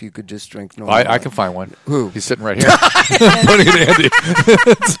great if you could just drink normal. I can find one. Who? He's sitting right here. Pointing at Andy.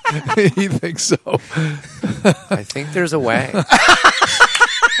 He thinks so. I think there's a way.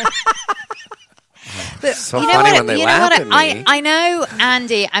 But So you know funny what? when they you know laugh what? at me. I know,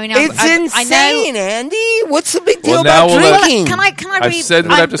 Andy. I mean, It's I insane, know. Andy. What's the big deal Well, now about we'll let- drinking? Can I I've read? said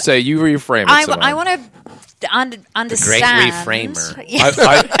what I have to say. You reframe it. I Simone. want to understand. reframer. Yeah.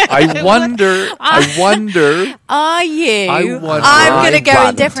 I wonder. I wonder. Are you? I wonder. I'm going to go in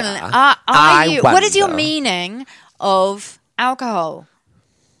wonder. differently. Are I you? What is your wonder. meaning of alcohol?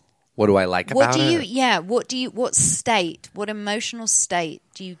 What do I like What about do you? it? Yeah. What state? What emotional state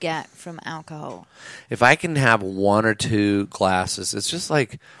do you get from alcohol? If I can have one or two glasses, it's just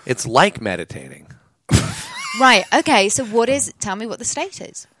like it's like meditating. Right. Okay. So what is? Tell me what the state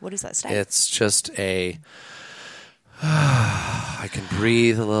is. What is that state? It's just I can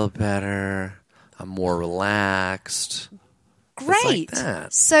breathe a little better. I'm more relaxed. Great.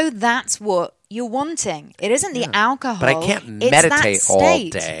 that. So that's what you're wanting. It isn't the alcohol. But I can't it's that meditate all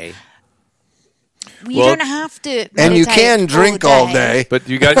state. day. You Well- don't have to. And you meditate can drink all day. But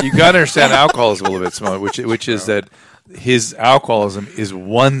you got to understand alcoholism a little bit, Simone, which is that his alcoholism is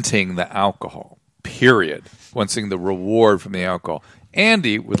wanting the alcohol. Period. Wanting the reward from the alcohol.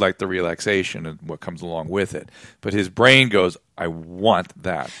 Andy would like the relaxation and what comes along with it, but his brain goes, "I want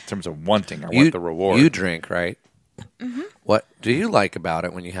that." In terms of wanting, I want the reward. You drink, right? Mm-hmm. What do you like about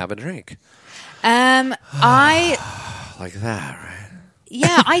it when you have a drink? I Like that, right?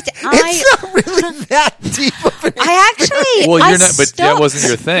 yeah, I It's not really that deep of an. I actually well, I you're not, but that stopped. wasn't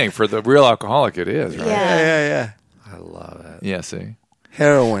your thing. For the real alcoholic, it is, right? Yeah. Yeah. I love it. Yeah, see.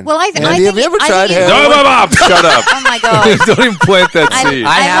 Heroin. Well, I Andy, think have you ever I tried think- heroin? No, Bob, shut up. Oh my god! Don't even plant that seed.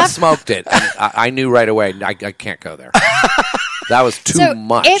 I have love- smoked it. And I knew right away. I can't go there. That was too So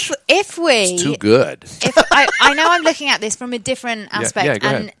much. if we It's too good. if I know I'm looking at this from a different aspect, yeah, go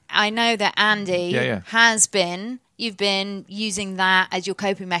and ahead. I know that Andy Yeah. you've been using that as your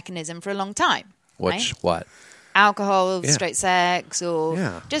coping mechanism for a long time. Which right? what? Alcohol, Yeah. straight sex, or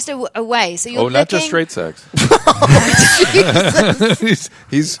Yeah. just a way. So you're Oh, not just looking- straight sex.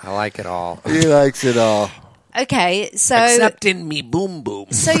 he's I like it all. He likes it all. Okay, so Except in me boom boom.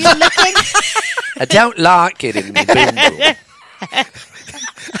 so you're looking. I don't like it in me boom boom.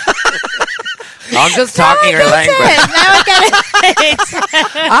 I'm just talking her language. Now I get it.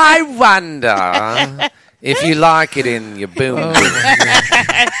 I wonder if you like it in your boom boom.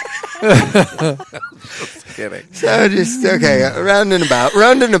 Just kidding. So just okay, round and about.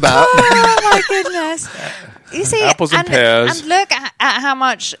 Oh my goodness! You see, Apples and pears. and look at how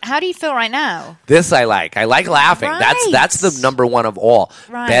much. How do you feel right now? This I like. I like laughing. Right. That's the number one of all.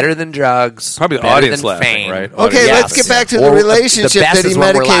 Right. Better than drugs. probably the better audience than laughing, fame. right? Okay, Yes. let's get back to Or the the relationship best that he is when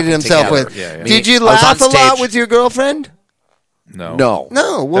we're medicated laughing himself together. with. Yeah. Did you I was laugh on a lot stage. with your girlfriend? No. No.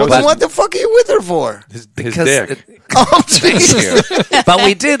 No. Well, That then was- what the fuck are you with her for? His Because dick. Oh, Thank Jesus. you. But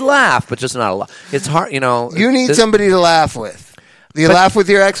we did laugh, but just not a lot. It's hard, you know. You need this- somebody to laugh with. Do you But- laugh with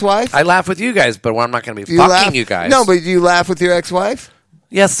your ex-wife? I laugh with you guys, but I'm not going to be Do fucking laugh? you guys. No, but do you laugh with your ex-wife?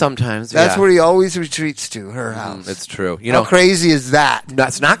 yes, sometimes. That's yeah. where he always retreats to, her house. It's true. You How know, crazy is that?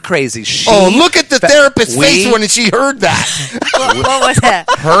 that's not crazy. She, Oh, look at the therapist's we- face when she heard that. What was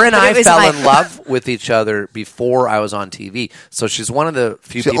it? Her and But I it was fell like- in love with each other before I was on TV. So she's one of the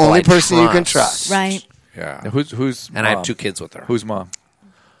few She's the people only I person you can trust. Right. Yeah. Now, who's And I have mom? 2 kids with her. Who's mom?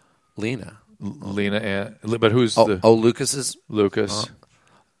 Lena? Lena and but who's Oh, the Lucas is Lucas?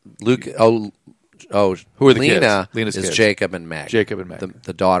 Luke. Oh, Who are the Lena kids? Lena's is kids. Jacob and Meg. Jacob and Meg.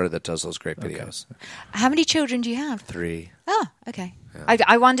 the daughter that does those great videos. How many children do you have? 3. Oh, okay.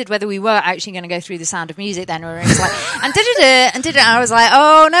 I wondered whether we were actually going to go through The Sound of Music then, or it's like and did it. I was like,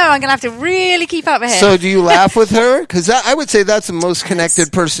 oh no, I'm going to have to really keep up with him. So do you laugh with her? Because I would say that's the most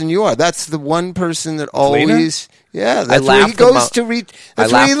connected person you are. That's the one person that always... Yeah, that's where he laugh the goes mo- to reach...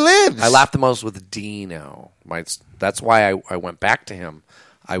 That's where he lives. I laughed the most with Dino. That's why I went back to him.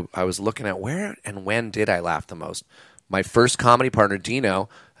 I was looking at where and when did I laugh the most. My first comedy partner, Dino,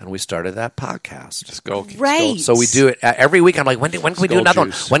 and we started that podcast. Skull. Great. So we do it every week. I'm like, when can we do Skull another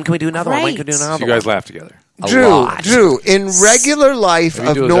juice. one? When can we do another one? When can we do Great. another So one? you guys laugh together. A Drew, lot. in regular life Maybe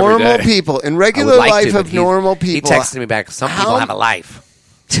of do this every normal day. people, in I regular would like life to, but of normal He people, texted me back. Some people How- have a life.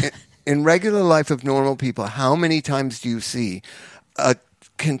 in regular life of normal people, how many times do you see a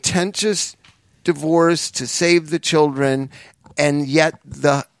contentious divorce to save the children, and yet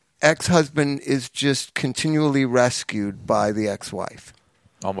the ex-husband is just continually rescued by the ex-wife?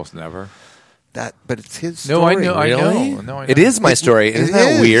 Almost never. But it's his No, I story. know. I Really? know. No, I know. It is my story. it Isn't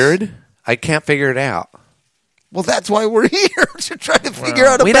that is. weird? I can't figure it out. Well, that's why we're here to try to figure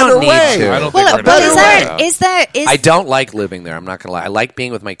out a we better don't need way. to. I don't well, think but we're is gonna there- figure it out. is I don't like living there. I'm not gonna lie. I like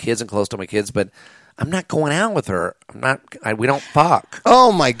being with my kids and close to my kids, but I'm not going out with her. I'm not. We don't fuck.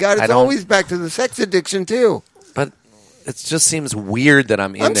 Oh my God! I It's don't- always back to the sex addiction too. But it just seems weird that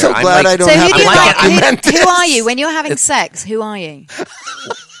I'm in I'm there. so glad I don't So have to document who this. are you when you're having sex? Who are you?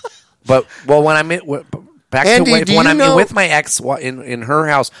 But when I'm in, back Andy, to do when you I'm know- with my ex in her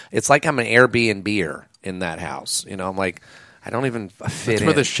house, it's like I'm an Airbnb-er in that house. You know, I'm like, I don't even fit That's in.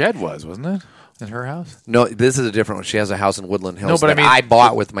 where the shed was, wasn't it? In her house? No, this is a different one. She has a house in Woodland Hills No, but I that mean- I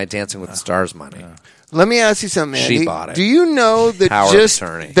bought with my Dancing with the Stars money. Let me ask you something, She Andy. bought it. Do you know that Power of just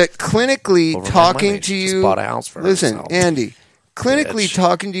attorney. that clinically Over my talking money. to She just you? bought a house for listen, herself. Andy. Clinically Bitch.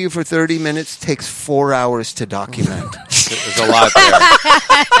 talking to you for 30 minutes takes 4 hours to document. There's a lot there.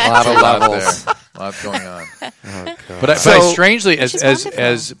 A lot of A lot levels. there. A lot going on. Oh, But I So- strangely, Which is as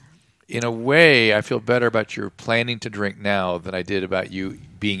wonderful. in a way, I feel better about your planning to drink now than I did about you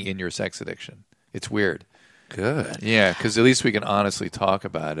being in your sex addiction. It's weird. Good. Yeah, because at least we can honestly talk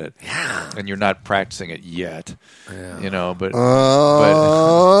about it. Yeah. And you're not practicing it yet. Yeah. You know, but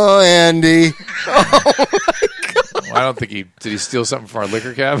Oh, Andy. I don't think did he steal something from our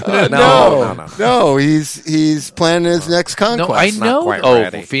liquor cabinet? No, he's planning his next conquest. No, I not know. quite Oh,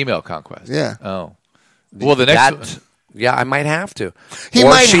 ready. female conquest. Yeah. Oh. Well, the next Yeah, I might have to. He Or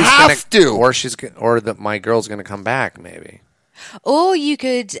might she's have to. Or my girl's going to come back. Maybe. Or you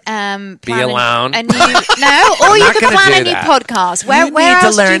could plan alone. a new no. Or you not could gonna plan do a new that. podcast. Where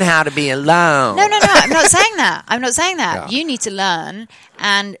else do you- how to be alone. No. I'm not saying that. I'm not saying that. You need to learn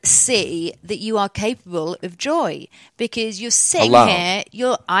and see that you are capable of joy because you're sitting Alone.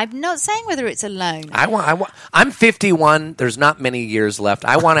 here. I'm not saying whether it's alone. I'm 51. There's not many years left.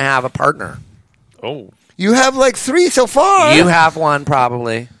 I want to have a partner. Oh. You have like 3 so far. You have one,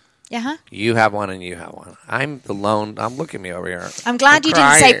 probably. Yeah. You have one, and you have one. I'm the lone. Look at me over here. I'm glad you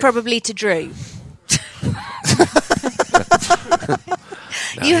didn't say crying. probably to Drew.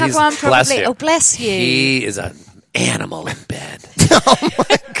 You have he's- one bless probably. you. Oh, bless you. He is an animal in bed.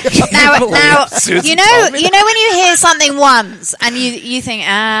 Now, Susan you know when you hear something once and you think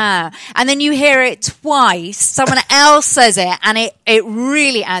and then you hear it twice. Someone else says it, and it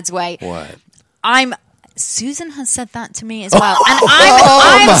really adds weight. What? Susan has said that to me as well, and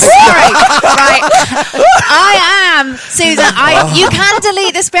I'm sorry. Right, I am Susan. You can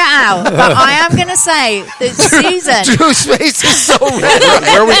delete this bit out, but I am going to say that Susan. Drew's face is so red.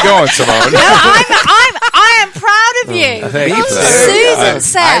 Where are we going, Simone? No, I am proud of you. Thank you. Susan I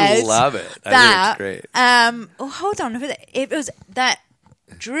said love it. I that. think it's great. Hold on. It was that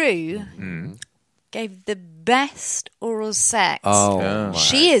Drew gave the best oral sex Oh,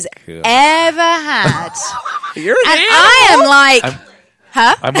 she has God. ever had. You're And I am like,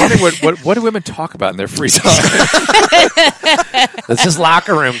 huh? I'm wondering what do women talk about in their free time? This is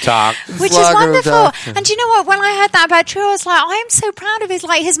locker room talk. Which is Lager wonderful. dog. And do you know what? When I heard that about Drew, I was like, I am so proud of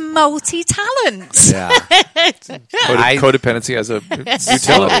his multi-talents. Yeah. Codependency as a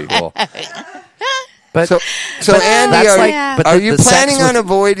utility. Cool. But So Andy, that's are, like- but are the- you the sex planning on with-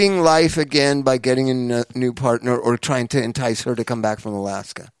 avoiding life again by getting a new partner or trying to entice her to come back from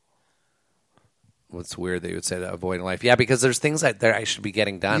Alaska? It's weird that you would say that, avoiding life. Yeah, because there's things that I should be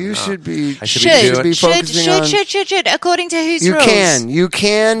getting done. You should be. I should should be be focusing on. Should, according to whose You rules? can. You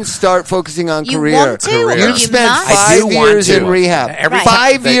can start focusing on You career. want to, or You've you spent must? I do 5 want years to. in rehab. Every Right. time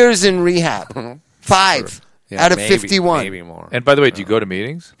 5 they- years in rehab. 5 Yeah, out of maybe- 51. Maybe more. And by the way, do you go to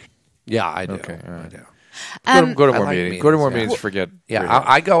meetings? Yeah, I do. Okay, all right. I do. Go to I more like meetings. Go to more meetings, meetings. Forget. Yeah, rehab.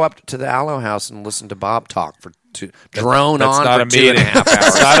 I go up to the Aloe House and listen to Bob talk for drone That's on not for a 2.5 meeting. hours.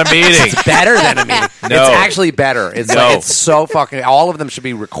 It's not a meeting. It's better than a meeting. No. It's actually better. It's No. like it's so fucking. All of them should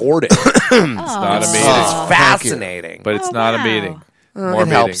be recorded. It's not a meeting. It's fascinating. But it's Oh, not wow. a meeting. More it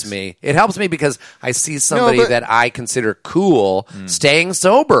helps meetings. me. It helps me because I see somebody but- that I consider cool staying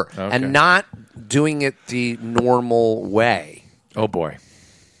sober Okay. and not doing it the normal way. Oh boy.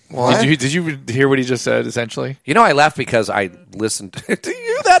 What? Did you hear what he just said? Essentially, You know, I left because I listened to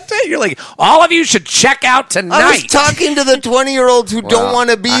you that day. You're like, all of you should check out tonight. I was talking to the 20-year-olds who don't Well, want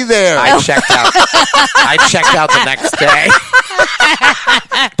to be there. I checked out. I checked out the next day.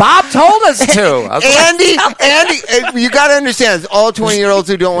 Bob told us to. I was like, Andy, you got to understand, it's all 20-year-olds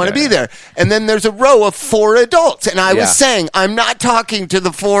who don't want to be there. And then there's a row of 4 adults. And I Yeah. was saying, I'm not talking to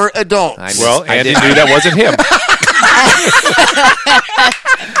the 4 adults. I well, I Andy did- knew that wasn't him.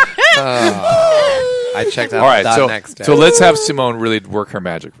 I checked out All right, the next day. so let's have Simone really work her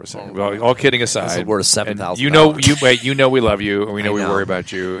magic for a second. Well, all kidding aside, This is worth and $7,000. you know we love you, and we know we know. worry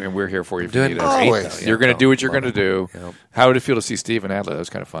about you, and we're here for you. If doing you need great, us. Always. though. You're going to do what you're going to Love do. it. Yep. How did it feel to see Steve and Adler? That was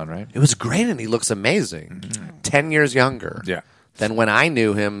kind of fun, right? It was great, and he looks amazing. 10 years younger. Yeah. Than when I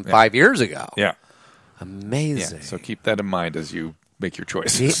knew him 5 years ago. Yeah. Amazing. Yeah. So keep that in mind as you make your He-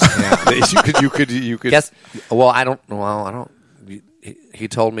 choices. yeah. you could. Guess. Well, I don't. He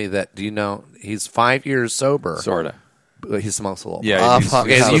told me that. Do you know he's 5 years sober? Sorta. He smokes a little. Yeah,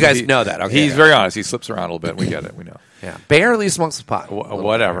 Okay, you guys know that. Okay, he's very honest. He slips around a little bit. We get it. We know. Yeah, barely smokes pot.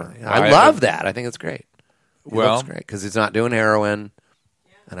 Whatever. I love that. I think it's great. Well, great because he's not doing heroin,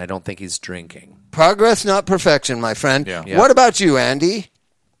 and I don't think he's drinking. Progress, not perfection, my friend. Yeah. What about you, Andy?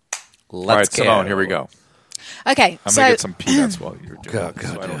 All right, Simone, here we go. Okay, I'm so going to get some peanuts while you're doing Go,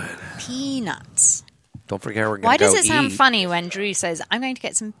 this. do it. peanuts. Don't forget we're going to Why go does it sound eat. funny when Drew says, "I'm going to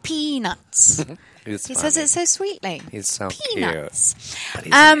get some peanuts"? He says it so sweetly. He's so peanuts. cute. But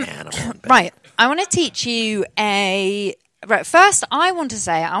he's an animal. Right. I want to teach you Right. First, I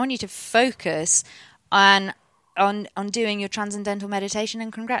want you to focus on doing your transcendental meditation,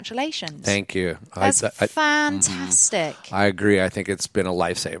 and congratulations. Thank you. That's fantastic. I agree. I think it's been a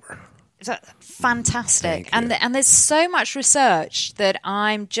lifesaver. Fantastic. Thank you. And there's so much research that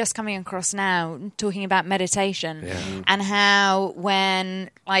I'm just coming across now talking about meditation and how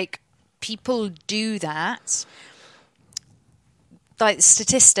when people do that,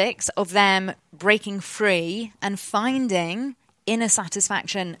 statistics of them breaking free and finding inner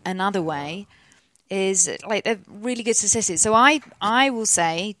satisfaction another way is they're really good statistics. So I will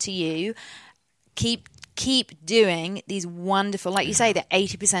say to you, keep doing these wonderful, like you say, the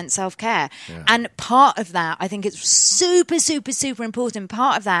 80% self-care. Yeah. And part of that, I think it's super, super, super important.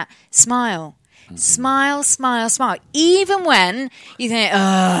 Part of that, smile. Mm-hmm. Smile, smile, smile. Even when you think,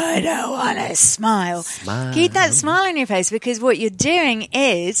 I don't want to smile. Keep that smile on your face, because what you're doing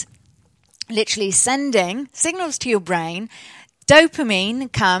is literally sending signals to your brain.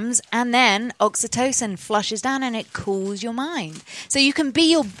 Dopamine comes, and then oxytocin flushes down, and it cools your mind. So you can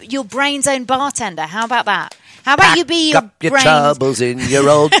be your brain's own bartender. How about that? How about you be your your brain's... troubles in your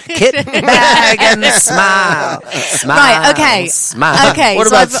old kit bag and smile. Smile. Right, okay. Smile. Okay. What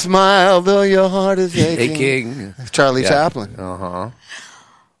about smile though your heart is aching? Charlie Chaplin. Uh-huh.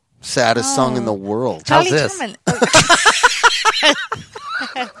 Saddest song in the world. Charlie How's this? Chaplin.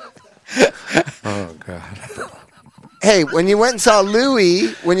 Oh, God. Hey, when you went and saw Louis,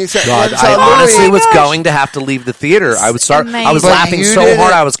 God, I honestly was going to have to leave the theater. I was laughing so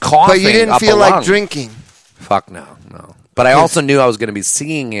hard I was coughing. But you didn't feel like drinking. Fuck no. But I also knew I was going to be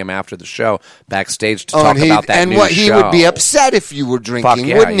seeing him after the show backstage to talk about that new show. And he would be upset if you were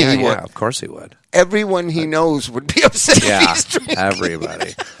drinking, wouldn't he? Yeah, of course he would. Everyone he knows would be upset if he's drinking.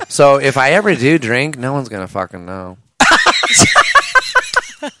 Everybody. So if I ever do drink, no one's going to fucking know.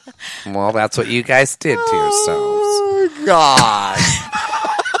 Well, that's what you guys did to yourselves. Oh, God.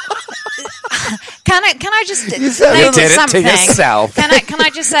 Can I just You did it to yourself. Can I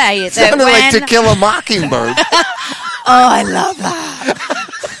just say that Sounded when... like To Kill a Mockingbird. Oh, I love that.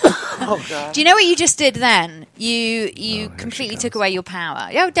 Oh, God. Do you know what you just did then? You completely took away your power.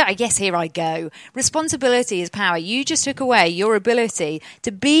 Oh, yes, here I go. Responsibility is power. You just took away your ability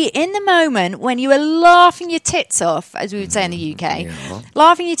to be in the moment when you were laughing your tits off, as we would say in the UK,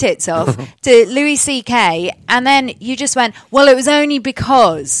 laughing your tits off to Louis C.K., and then you just went, well, it was only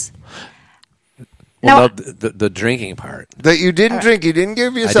because... Well, the drinking part. That you didn't drink. You didn't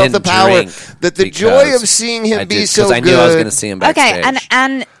give yourself the power. That the joy of seeing him be so good. Because I knew I was going to see him backstage.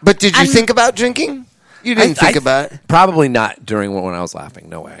 Okay, but did you think about drinking? You didn't think about it? Probably not during when I was laughing.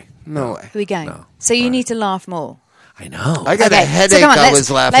 No way. No way. Here we go. No. So you need to laugh more. I know. I got a headache. I was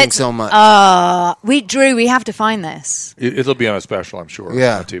laughing so much. Drew, we have to find this. It'll be on a special, I'm sure.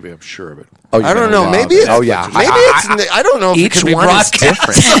 Yeah. On TV, I'm sure of it. I don't know. Maybe it's... Oh, yeah. Maybe it's... I don't know if each it can be one is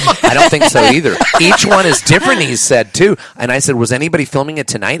different. I don't think so either. Each one is different, he said, too. And I said, was anybody filming it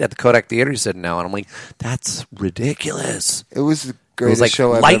tonight at the Kodak Theater? He said, no. And I'm like, that's ridiculous. It was the It greatest was like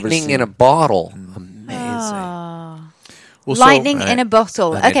show I've ever lightning seen. in a bottle. Amazing. Well, Lightning in a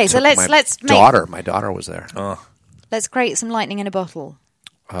bottle. And I Okay, so took let's make... My daughter was there. Let's create some lightning in a bottle.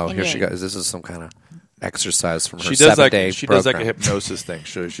 Oh, in here you. she goes. This is some kind of exercise from her She does 7-day she does like a program. hypnosis thing.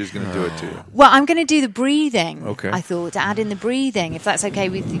 She's going to do it to you. Well, I'm going to do the breathing. Okay. I thought to add in the breathing, if that's okay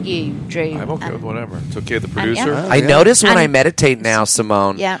with you, Drew. I'm okay with whatever. It's okay with the and, producer. yeah. I notice when And- I meditate now,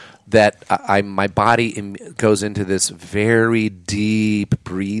 Simone, Yeah. that my body goes into this very deep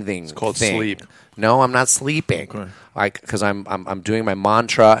breathing. It's called thing. sleep. No, I'm not sleeping. Okay. Because I'm doing my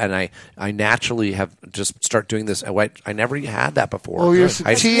mantra, and I naturally have just start doing this. I never had that before. Well, Wonderful.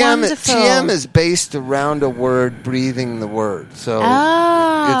 TM is based around a word, breathing the word. So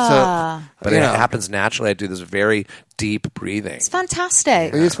but it happens naturally. I do this very deep breathing. It's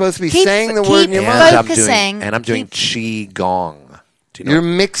fantastic. you're supposed to be Keep- saying the word in your keep mouth. focusing. I'm doing qi gong. Do you know You're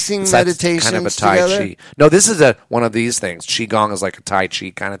mixing So that's meditations kind of a Tai together? Chi. No, this is one of these things. Qigong is like a Tai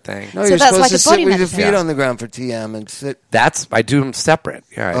Chi kind of thing. No, So you're that's supposed like to a sit body with your meditation. feet on the ground for TM and sit. I do them separate.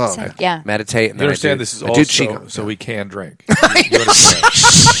 Yeah, Oh. I Yeah. meditate. And You then understand I do this is Qigong. also so we can drink. You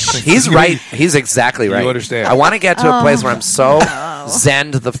understand? He's right. He's exactly right. You understand. I want to get to a place where I'm so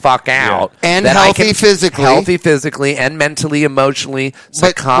zen'd the fuck out. And that healthy I can, physically. Healthy physically and mentally, emotionally.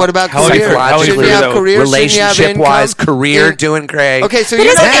 But what about career? Psychologically, Shouldn't you have career? relationship-wise, career doing great. Okay, so But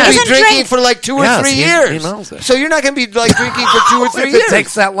you're not isn't- going to be isn't drinking drink- for like 2 or Yes, 3 he years. knows it. So you're not going to be like drinking for 2 or 3 If years. it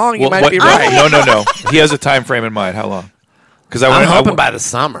takes that long, you Well, might be right. No. He has a time frame in mind. How long? Because I'm hoping by the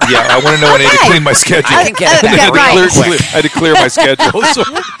summer. Yeah, I want to know when I need to clean my schedule. I can get it back right. real quick. I had to clear my schedule.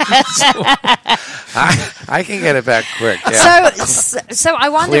 I can get it back quick. Yeah. So I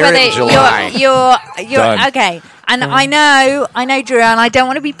wonder Clear in whether July. you're Done. okay. And I know, Drew, and I don't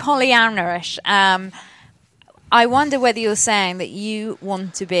want to be Pollyanna-ish. I wonder whether you're saying that you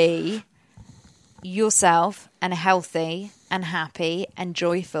want to be yourself and healthy and happy and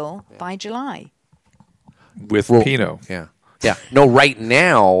joyful by July. With Pinot. Yeah. No, right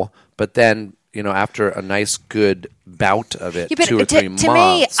now, but then, after a nice, good bout of it, Yeah, but 2 or 3 to months.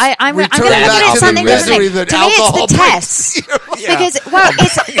 me, I'm going to Return look back at to it something the misery different. that To me, alcohol it's the brings. test. Because,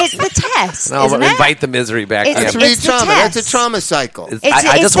 it's the test, No, isn't but it? invite the misery back. That's It's the re-trauma. That's a test. trauma cycle.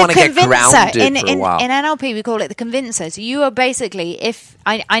 I just want to get convincer. grounded for a while. In NLP, we call it the convincer. So you are basically, if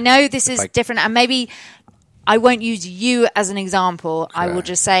I know this is different, and maybe I won't use you as an example. I will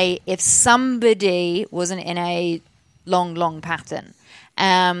just say if somebody wasn't in a long pattern,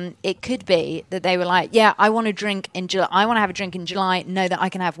 it could be that they were like, yeah, I want to drink in July. I want to have a drink in July. Know that I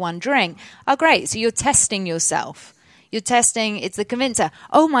can have one drink. Oh, great. So you're testing yourself. You're testing, it's the convincer.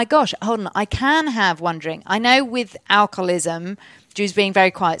 Oh my gosh, hold on, I can have one drink. I know with alcoholism, Drew's being very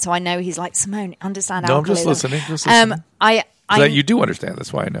quiet, so I know he's like, Simone, understand No, I'm just alcoholism. listening. Just listening. I You do understand.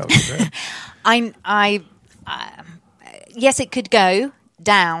 That's why I know. yes, it could go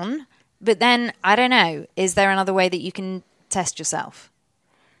down, but then, I don't know, is there another way that you can test yourself?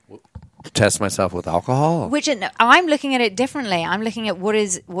 Test myself with alcohol. Which I'm looking at it differently. I'm looking at what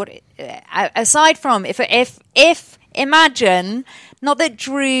aside from if imagine, not that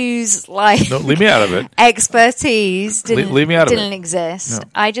Drew's like No, leave me out of it. expertise Leave me out of it. didn't exist. No.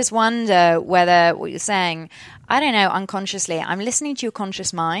 I just wonder whether what you're saying, I don't know, unconsciously, I'm listening to your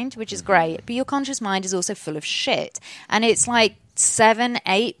conscious mind, which is great, but your conscious mind is also full of shit, and it's like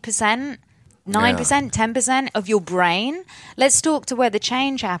 7-8%. 9%, 10% of your brain. Let's talk to where the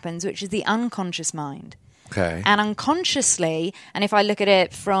change happens, which is the unconscious mind. Okay. And unconsciously, and if I look at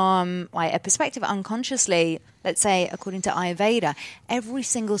it from like a perspective unconsciously, let's say according to Ayurveda, every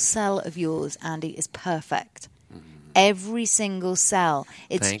single cell of yours, Andy, is perfect. Every single cell.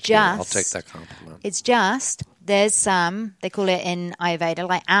 It's Thank just you. I'll take that compliment. It's just there's some, they call it in Ayurveda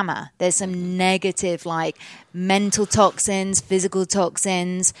like ama. There's some negative like mental toxins, physical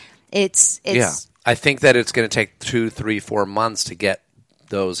toxins. It's I think that it's going to take 2, 3, 4 months to get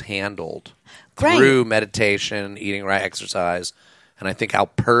those handled Great. through meditation, eating right, exercise, and I think I'll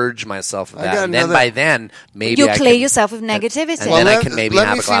purge myself of I that. got And then another- by then, maybe you'll I clear can, yourself of negativity. And Well, then I let- can maybe let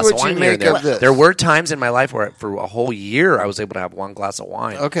have me a see glass what of you wine here and make of there. this. There were times in my life where for a whole year I was able to have one glass of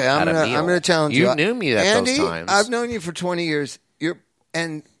wine. Okay, I'm at a gonna meal. challenge you. You knew me at Andy, those times. I've known you for 20 years. You're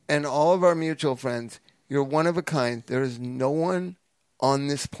and all of our mutual friends. You're one of a kind. There is no one on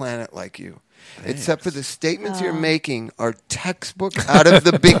this planet like you. Except for the statements you're making are textbook out of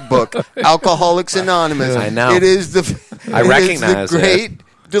the big book, Alcoholics Anonymous. I know. It is the I recognize the great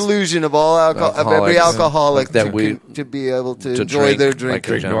delusion of all of every alcoholic that to be able to enjoy drink their like drink. a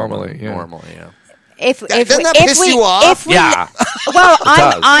Drink gentleman. normally, yeah. Normally, yeah. If Doesn't that if piss we, you off? If we, Yeah. Well,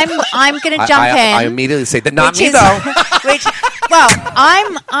 does. I'm going to jump in. I immediately say that. Not which me is- though. Which, well,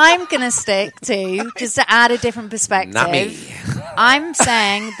 I'm going to stick to, just to add a different perspective. Not me. I'm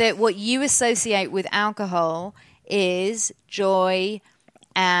saying that what you associate with alcohol is joy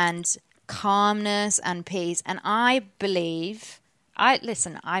and calmness and peace. And I believe,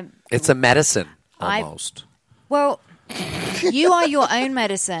 It's a medicine almost. well, you are your own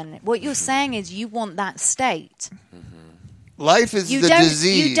medicine. What you're saying is you want that state. Life is You the don't.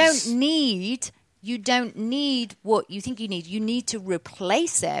 disease. You don't need what you think you need. You need to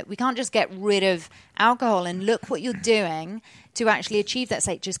replace it. We can't just get rid of alcohol and look what you're doing to actually achieve that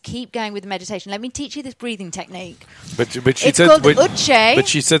state. Just keep going with the meditation. Let me teach you this breathing technique. But she It's said, called but, Uche. But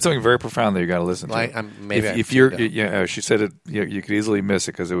she said something very profound that you got to listen to. Like, maybe I if you're, should, she said it. You could easily miss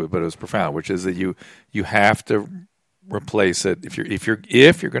it but it was profound. Which is that you have to replace it if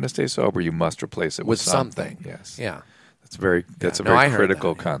you're going to stay sober. You must replace it with something. Yes. Yeah. That's a No, I very heard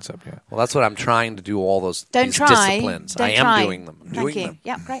critical that, yeah. concept. Yeah. Well, that's what I'm trying to do. All those Don't these try. disciplines. Don't I am try. doing them. I'm Thank doing you. them.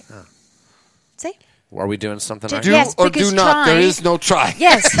 Yeah, great. See? Are we doing something? Do- right do now? Yes, or because do not. There try- is no try.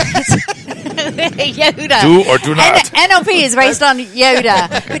 Yes. Yoda. Do or do not. NLP is based on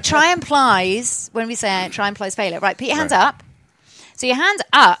Yoda. But try implies, when we say it, try implies failure. Right, put your hands up. So your hands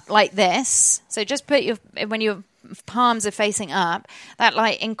up like this. So just put when your palms are facing up, that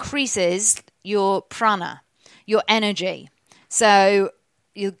like increases your prana, your energy. So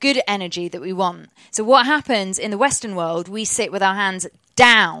your good energy that we want. So what happens in the Western world, we sit with our hands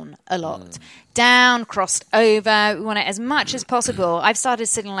down a lot. Down, crossed over. We want it as much as possible. I've started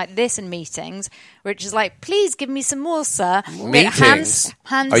sitting like this in meetings, which is like, please give me some more, sir. Meetings?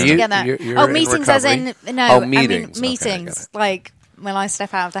 Hands Are you- together. you're in meetings as in, recovery? no, Oh, I mean meetings. Okay, I meetings. get it. Like when I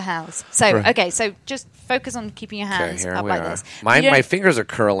step out of the house. So, okay, so just focus on keeping your Okay, hands here up we like are. this. My You don't- my fingers are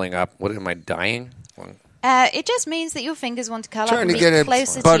curling up. What am I dying? it just means that your fingers want to curl up Trying and to be get a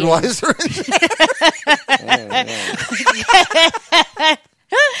closer to you. Budweiser.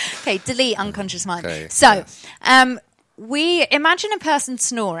 Okay, delete unconscious mind. Okay, So, we imagine a person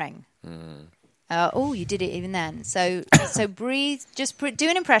snoring. Oh, you did it even then. So breathe. Just do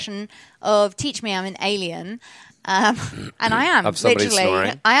an impression of "Teach me, I'm an alien," and I am Of somebody literally.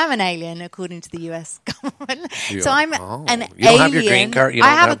 snoring? I am an alien according to the U.S. government. You So are? I'm Oh. an You don't alien. have your green card? You I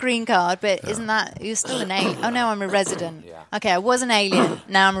don't have a have- green card, but isn't that you're still an alien? Oh no, I'm a resident. Okay, I was an alien.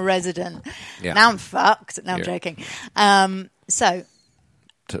 Now I'm a resident. Yeah. Now I'm fucked. No, I'm Yeah. joking. So.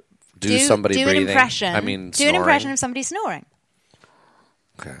 To do somebody do breathing? an impression. I mean, do an impression snoring. of somebody snoring.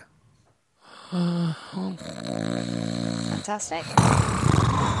 Okay. Fantastic.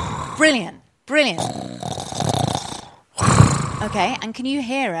 Brilliant. Okay, and can you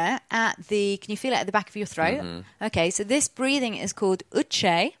hear it can you feel it at the back of your throat? Mm-hmm. Okay, so this breathing is called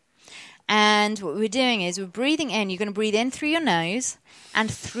Ujjayi. And what we're doing is we're breathing in. You're going to breathe in through your nose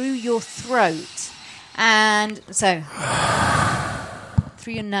and through your throat. And so,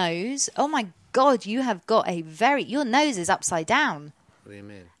 through your nose. Oh my God, you have got your nose is upside down. What do you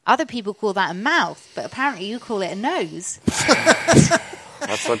mean? Other people call that a mouth, but apparently you call it a nose.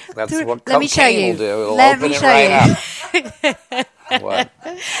 That's what Let me show cocaine you. will do. It'll Let open me it show right you. up. What?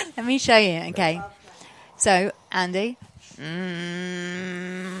 Let me show you. Okay. So, Andy.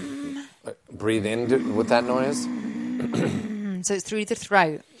 Breathe in with that noise. So it's through the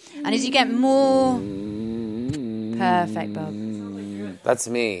throat. And as you get more... Perfect, Bob. That's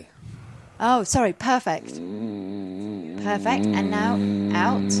me. Oh, sorry. Perfect. Perfect. And now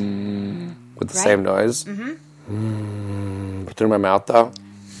out. With the Right. same noise. Mm-hmm. Through my mouth, though.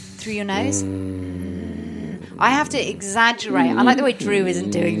 Through your nose. I have to exaggerate. I like the way Drew isn't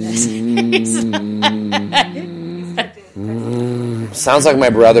doing this. Sounds like my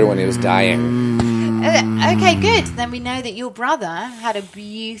brother when he was dying. Okay, good. Then we know that your brother had a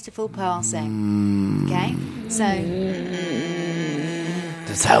beautiful passing. Okay? So,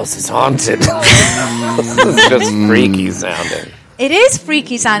 This house is haunted. This is just freaky sounding. it is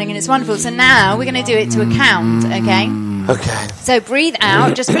freaky sounding and it's wonderful. So now we're going to do it to a count, okay? Okay. So breathe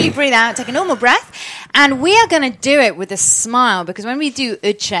out, just fully breathe out, take a normal breath, and we are going to do it with a smile because when we do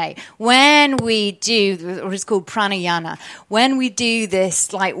Ujjayi, when we do what is called pranayama, when we do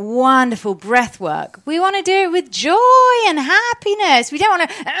this like wonderful breath work, we want to do it with joy and happiness. We don't want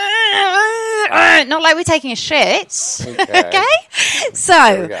to, not like we're taking a shit, okay?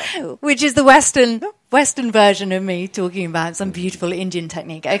 So, which is the Western version of me talking about some beautiful Indian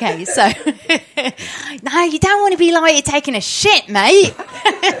technique. Okay, so no, you don't want to be like you're taking a shit, mate.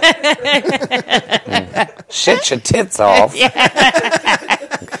 Shit your tits off. Yeah.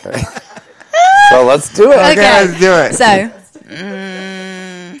 Okay. So let's do it. Okay, let's do it. So,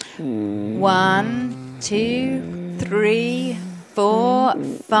 1, 2, 3, 4,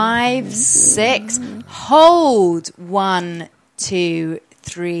 5, 6. Hold 1, 2,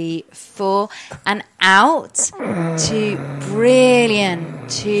 3, 4, and out. 2, brilliant.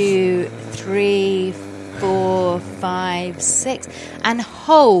 2, 3, 4, 5, 6, and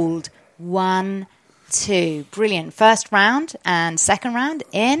hold 1, 2. Brilliant. First round and second round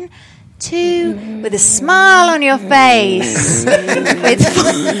in. 2 with a smile on your face. with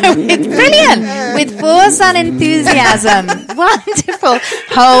brilliant. With force and enthusiasm. Wonderful.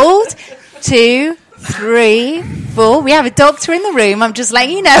 Hold 2, 3, 4. We have a doctor in the room. I'm just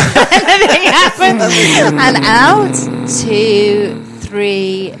letting you know if anything happens. And out 2,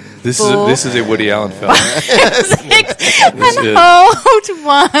 3, 4. This is a Woody Allen film. 6, and is. hold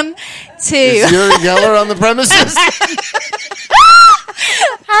 1, 2. Is Uri Geller on the premises?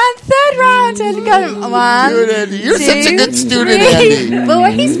 And third round and go 1, Good, Andy. You're 2, such a good student, 3. Andy.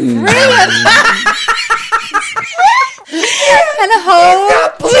 Boy, he's brilliant. And hold.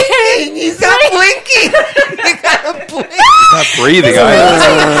 He's not blinking. You gotta blink. Not breathing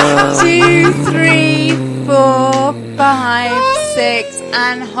either. 2, 3, 4, 5, 6,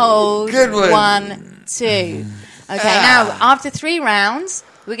 and hold. Good one. 1, 2. Okay, now after 3 rounds,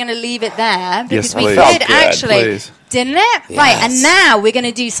 we're going to leave it there because Yes, we please. did Felt good, actually, please. didn't it? Right, and Yes. now we're going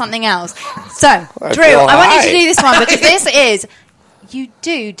to do something else. So, Drew, feel I want you to high. do this one because this is, you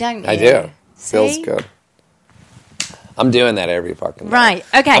do, don't you? I do. Feels See? good. I'm doing that every fucking day. Right,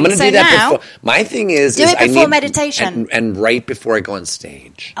 okay, I'm going to so do that now- before. My thing is, Do is it I before need, meditation. and right before I go on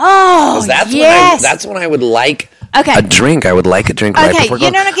stage. Oh, 'Cause that's yes. that's when I would like Okay. a drink. I would like a drink right Okay, before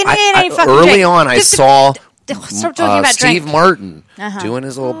you're going. not gonna need any fucking early drink. on, I Just- saw Stop talking about Steve drink. Martin Uh-huh. doing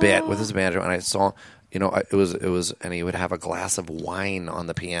his little bit with his banjo, and I saw, it was, and he would have a glass of wine on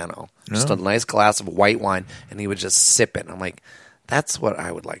the piano, just a nice glass of white wine, and he would just sip it. And I'm like, that's what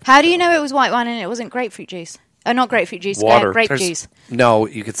I would like. How do you know it was white wine and it wasn't grapefruit juice? Oh, not grapefruit juice, Water. grape There's- juice. No,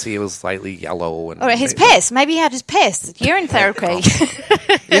 you could see it was slightly yellow. And Or his piss. Maybe he had his piss. Urine therapy.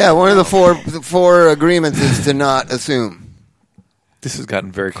 Yeah, one of the four agreements is to not assume. This has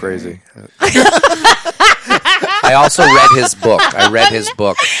gotten very crazy. I also read his book.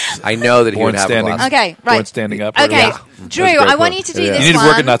 I know that he Born would have standing. a glass. Okay, Born right. standing up. Okay, Yeah. Drew, That's a great I want book. you to do Yeah. this You need to one.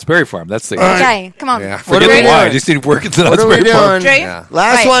 work at Knott's Berry Farm. That's the Okay, come on. Yeah. Forget What are the we wine. doing? Just need to work at the What Knott's are we Berry Farm. doing? Drew? Yeah.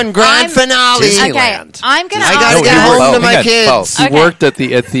 Last Right. one, grand I'm- finale. Disney- Okay, Disneyland. I'm going to I ask gotta No, get he home worked- to my hang on. kids. He Okay. worked at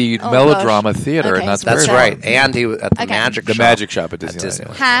the Oh, Melodrama gosh. Theater Okay, at Knott's so Berry That's Farm. right. And he was at the Okay. magic The shop. magic shop at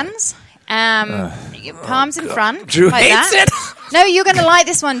Disneyland. Hands, your palms in front. Drew like hates that. it. No, you're going to like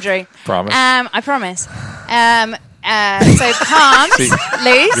this one, Drew. Promise? I promise. So palms See,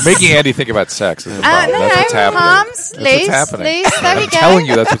 loose. You're making Andy think about sex. Is the No, problem. That's what's happening. palms That's loose, what's happening. loose. There we I'm go. telling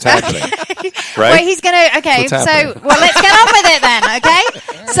you, that's what's happening. Right? Wait, he's gonna. Okay, What's so happening? well, let's get on with it then. Okay,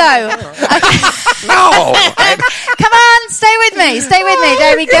 so No. come on, stay with me. Stay with me.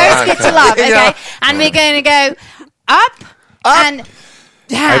 There we go. It's good to love. Okay, Yeah. and we're going to go up and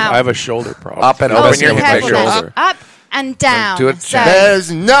down. I have a shoulder problem. Up and No, open that's your not head. my Careful now. shoulder. Up and down. Do it, So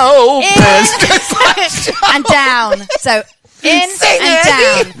There's no business. and down. So in and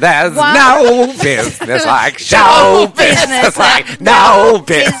down. There's One. no business like show business like no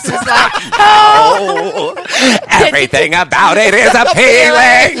business like no. Everything about it is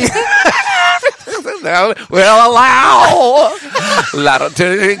appealing. Will allow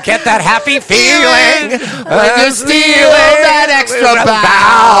to get that happy feeling. When you're stealing that extra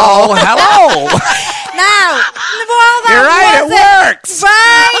bow. Hello. Now, while that You're right, it wasn't works.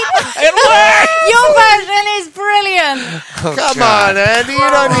 right. It works. Your version is brilliant. Come on, Andy. You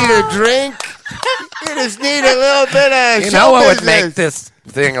don't need a drink. You just need a little bit of You show know what would business. make this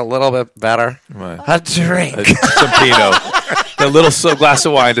thing a little bit better? What? A drink. Some Pinot. A little glass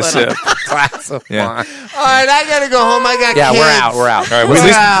of wine to sip. Glass of Yeah. wine. All right, I gotta go home. I got Yeah, kids. we're out. All right, We're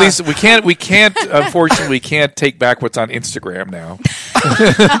well, out. at least we can't. Unfortunately, we can't take back what's on Instagram now.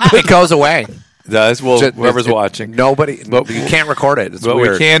 It goes away. Does well, Just- whoever's it- watching. Nobody. But- You can't record it. It's What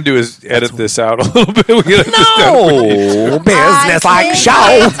weird. we can do is edit this out a little bit. We gotta just No business I like think show.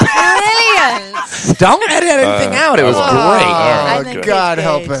 it's brilliant. Don't edit anything out. It was great. I Oh, think God it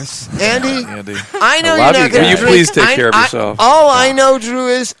help is. us. Andy, Andy. I know I you're love not you going to guys. Will you drink. please take care of yourself? All I know, Drew,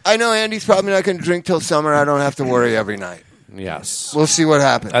 is I know Andy's probably not going to drink till summer. I don't have to worry every night. Yes. We'll see what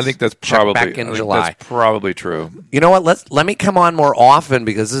happens. I think that's Check probably back in I think July. That's probably true. You know what? Let me come on more often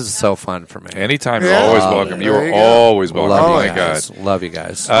because this is so fun for me. Anytime, you're Yeah. always welcome. You There are you go. always welcome. Love Oh you my God. guys. Love you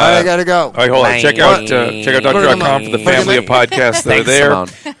guys. All right, I got to go. All right, hold on. Check out Dr.com for the family of podcasts that are Thanks, there. Simone.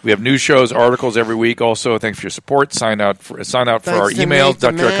 We have new shows, articles every week. Also, thanks for your support. Sign out for our Thanks to emails, Nate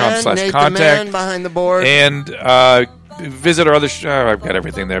the man, Nate the man Dr.com/contact. behind the board. And visit our other I've got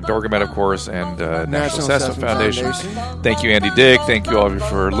everything there. Bergamet, of course, and National Assessment Foundation. Thank you, Andy Dick. Thank you all of you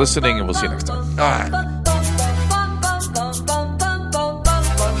for listening, and we'll see you next time. All right.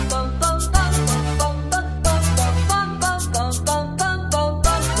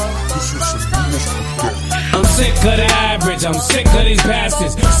 I'm sick of the average, I'm sick of these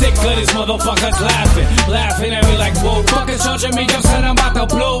bastards, sick of these motherfuckers laughing at me like, whoa, fucking charging me up, son, I'm about to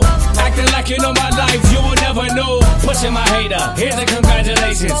blow, acting like you know my life, you will never know, pushing my hater, here's the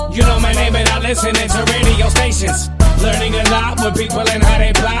congratulations, you know my name and I listen to radio stations, learning a lot with people and how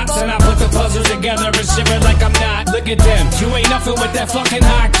they plot, and I put the puzzles together and shiver like I'm not, look at them, you ain't nothing with that fucking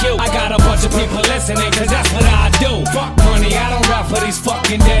high Q, I got a bunch of people listening, cause that's what I do, fuck money, I don't rap for these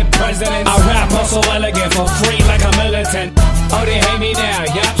fucking dead presidents, I rap also elegant for free like a militant. Oh, they hate me now,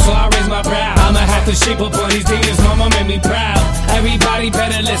 yup, so I raise my brow. I'ma have to shape up on these demons, mama made me proud. Everybody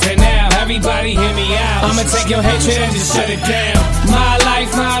better listen now, everybody hear me out. I'ma take your hatred and just shut it down. My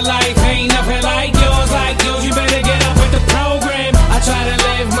life ain't nothing like yours, you better get up with the program. I try to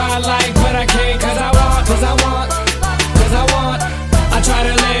live my life, but I can't cause I want. I try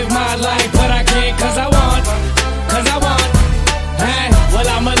to live my life, but I can't cause I want. Well,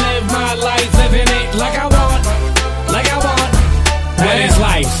 I'ma live my life, living it like I want. What it's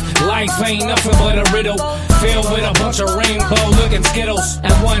like and Skittles.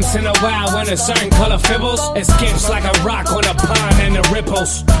 And once in a while, when a certain color fibbles, it skips like a rock on a pond in the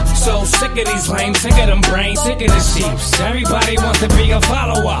ripples. So sick of these lames, sick of them brains, sick of the sheeps. Everybody wants to be a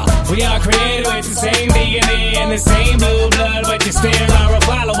follower. We are created with the same DNA and the same blue blood, but you still are a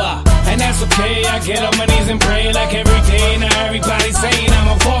follower. And that's okay, I get on my knees and pray like every day. Now everybody's saying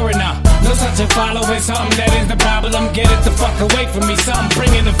I'm a foreigner. No such a follower, something that is the problem. Get it the fuck away from me, something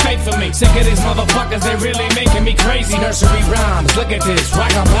bringing the faith for me. Sick of these motherfuckers, they really making me crazy. Nursery rhymes, look at this,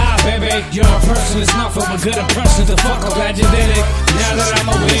 rock on by, baby. You're a person, it's nothing but good impressions. The fuck, I'm glad you did it. Now that I'm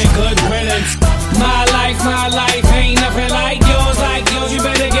aware, good riddance. My life ain't nothing like yours, like yours. You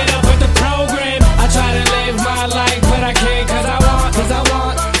better get up with the program. I try to live my life, but I can't cause I want, cause I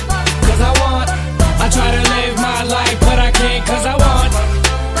want, cause I want. I try to live my life, but I can't cause I want,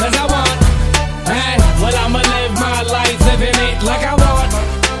 cause I want. Hey, well I'ma live my life, living it like I want,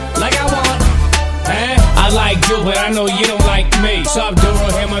 like I want. Hey, I like you, but I know you don't like me.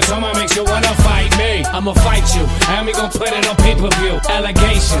 Subdural hematoma makes you wanna fight me. I'ma fight you, and we gon' put it on pay-per-view.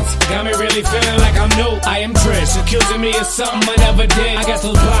 Allegations got me really feeling like I'm new. I am Trish, accusing me of something I never did. I guess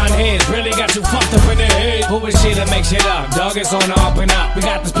those blonde hairs really got you fucked up in the head. Who is she to make shit up? Dog, it's on the up and up. We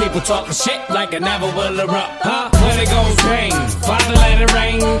got these people talking shit like it never will erupt. Huh? When it goes pain, Father let it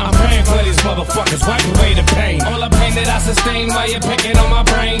rain. I'm praying for these motherfuckers, wipe away the pain. All the pain that I sustain while you're picking on my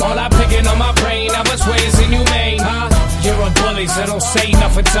brain. All I picking on my brain, now which way is inhumane? Huh? You're a bully, so don't say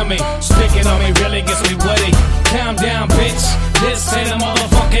nothing to me. Speaking on me really gets me woody. Calm down, bitch. This ain't a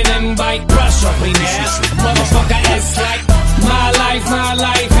motherfucking invite. Brush off me now. Motherfucker, it's like my life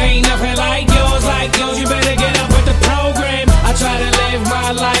ain't nothing like yours, like yours. You better get up with the program. I try to live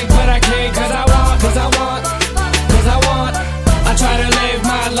my life, but I can't cause I want, cause I want, cause I want. I try to live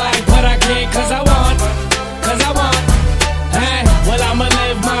my life, but I can't cause I want, cause I want. Hey, well I'ma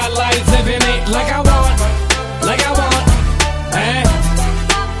live my life, living it like I want, like I want. Hey.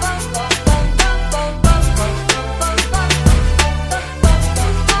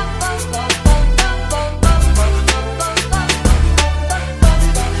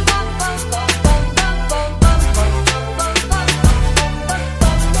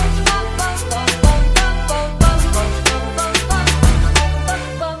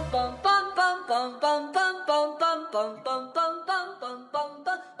 Bum bum bum bum bum bum bum bum bum bum bum.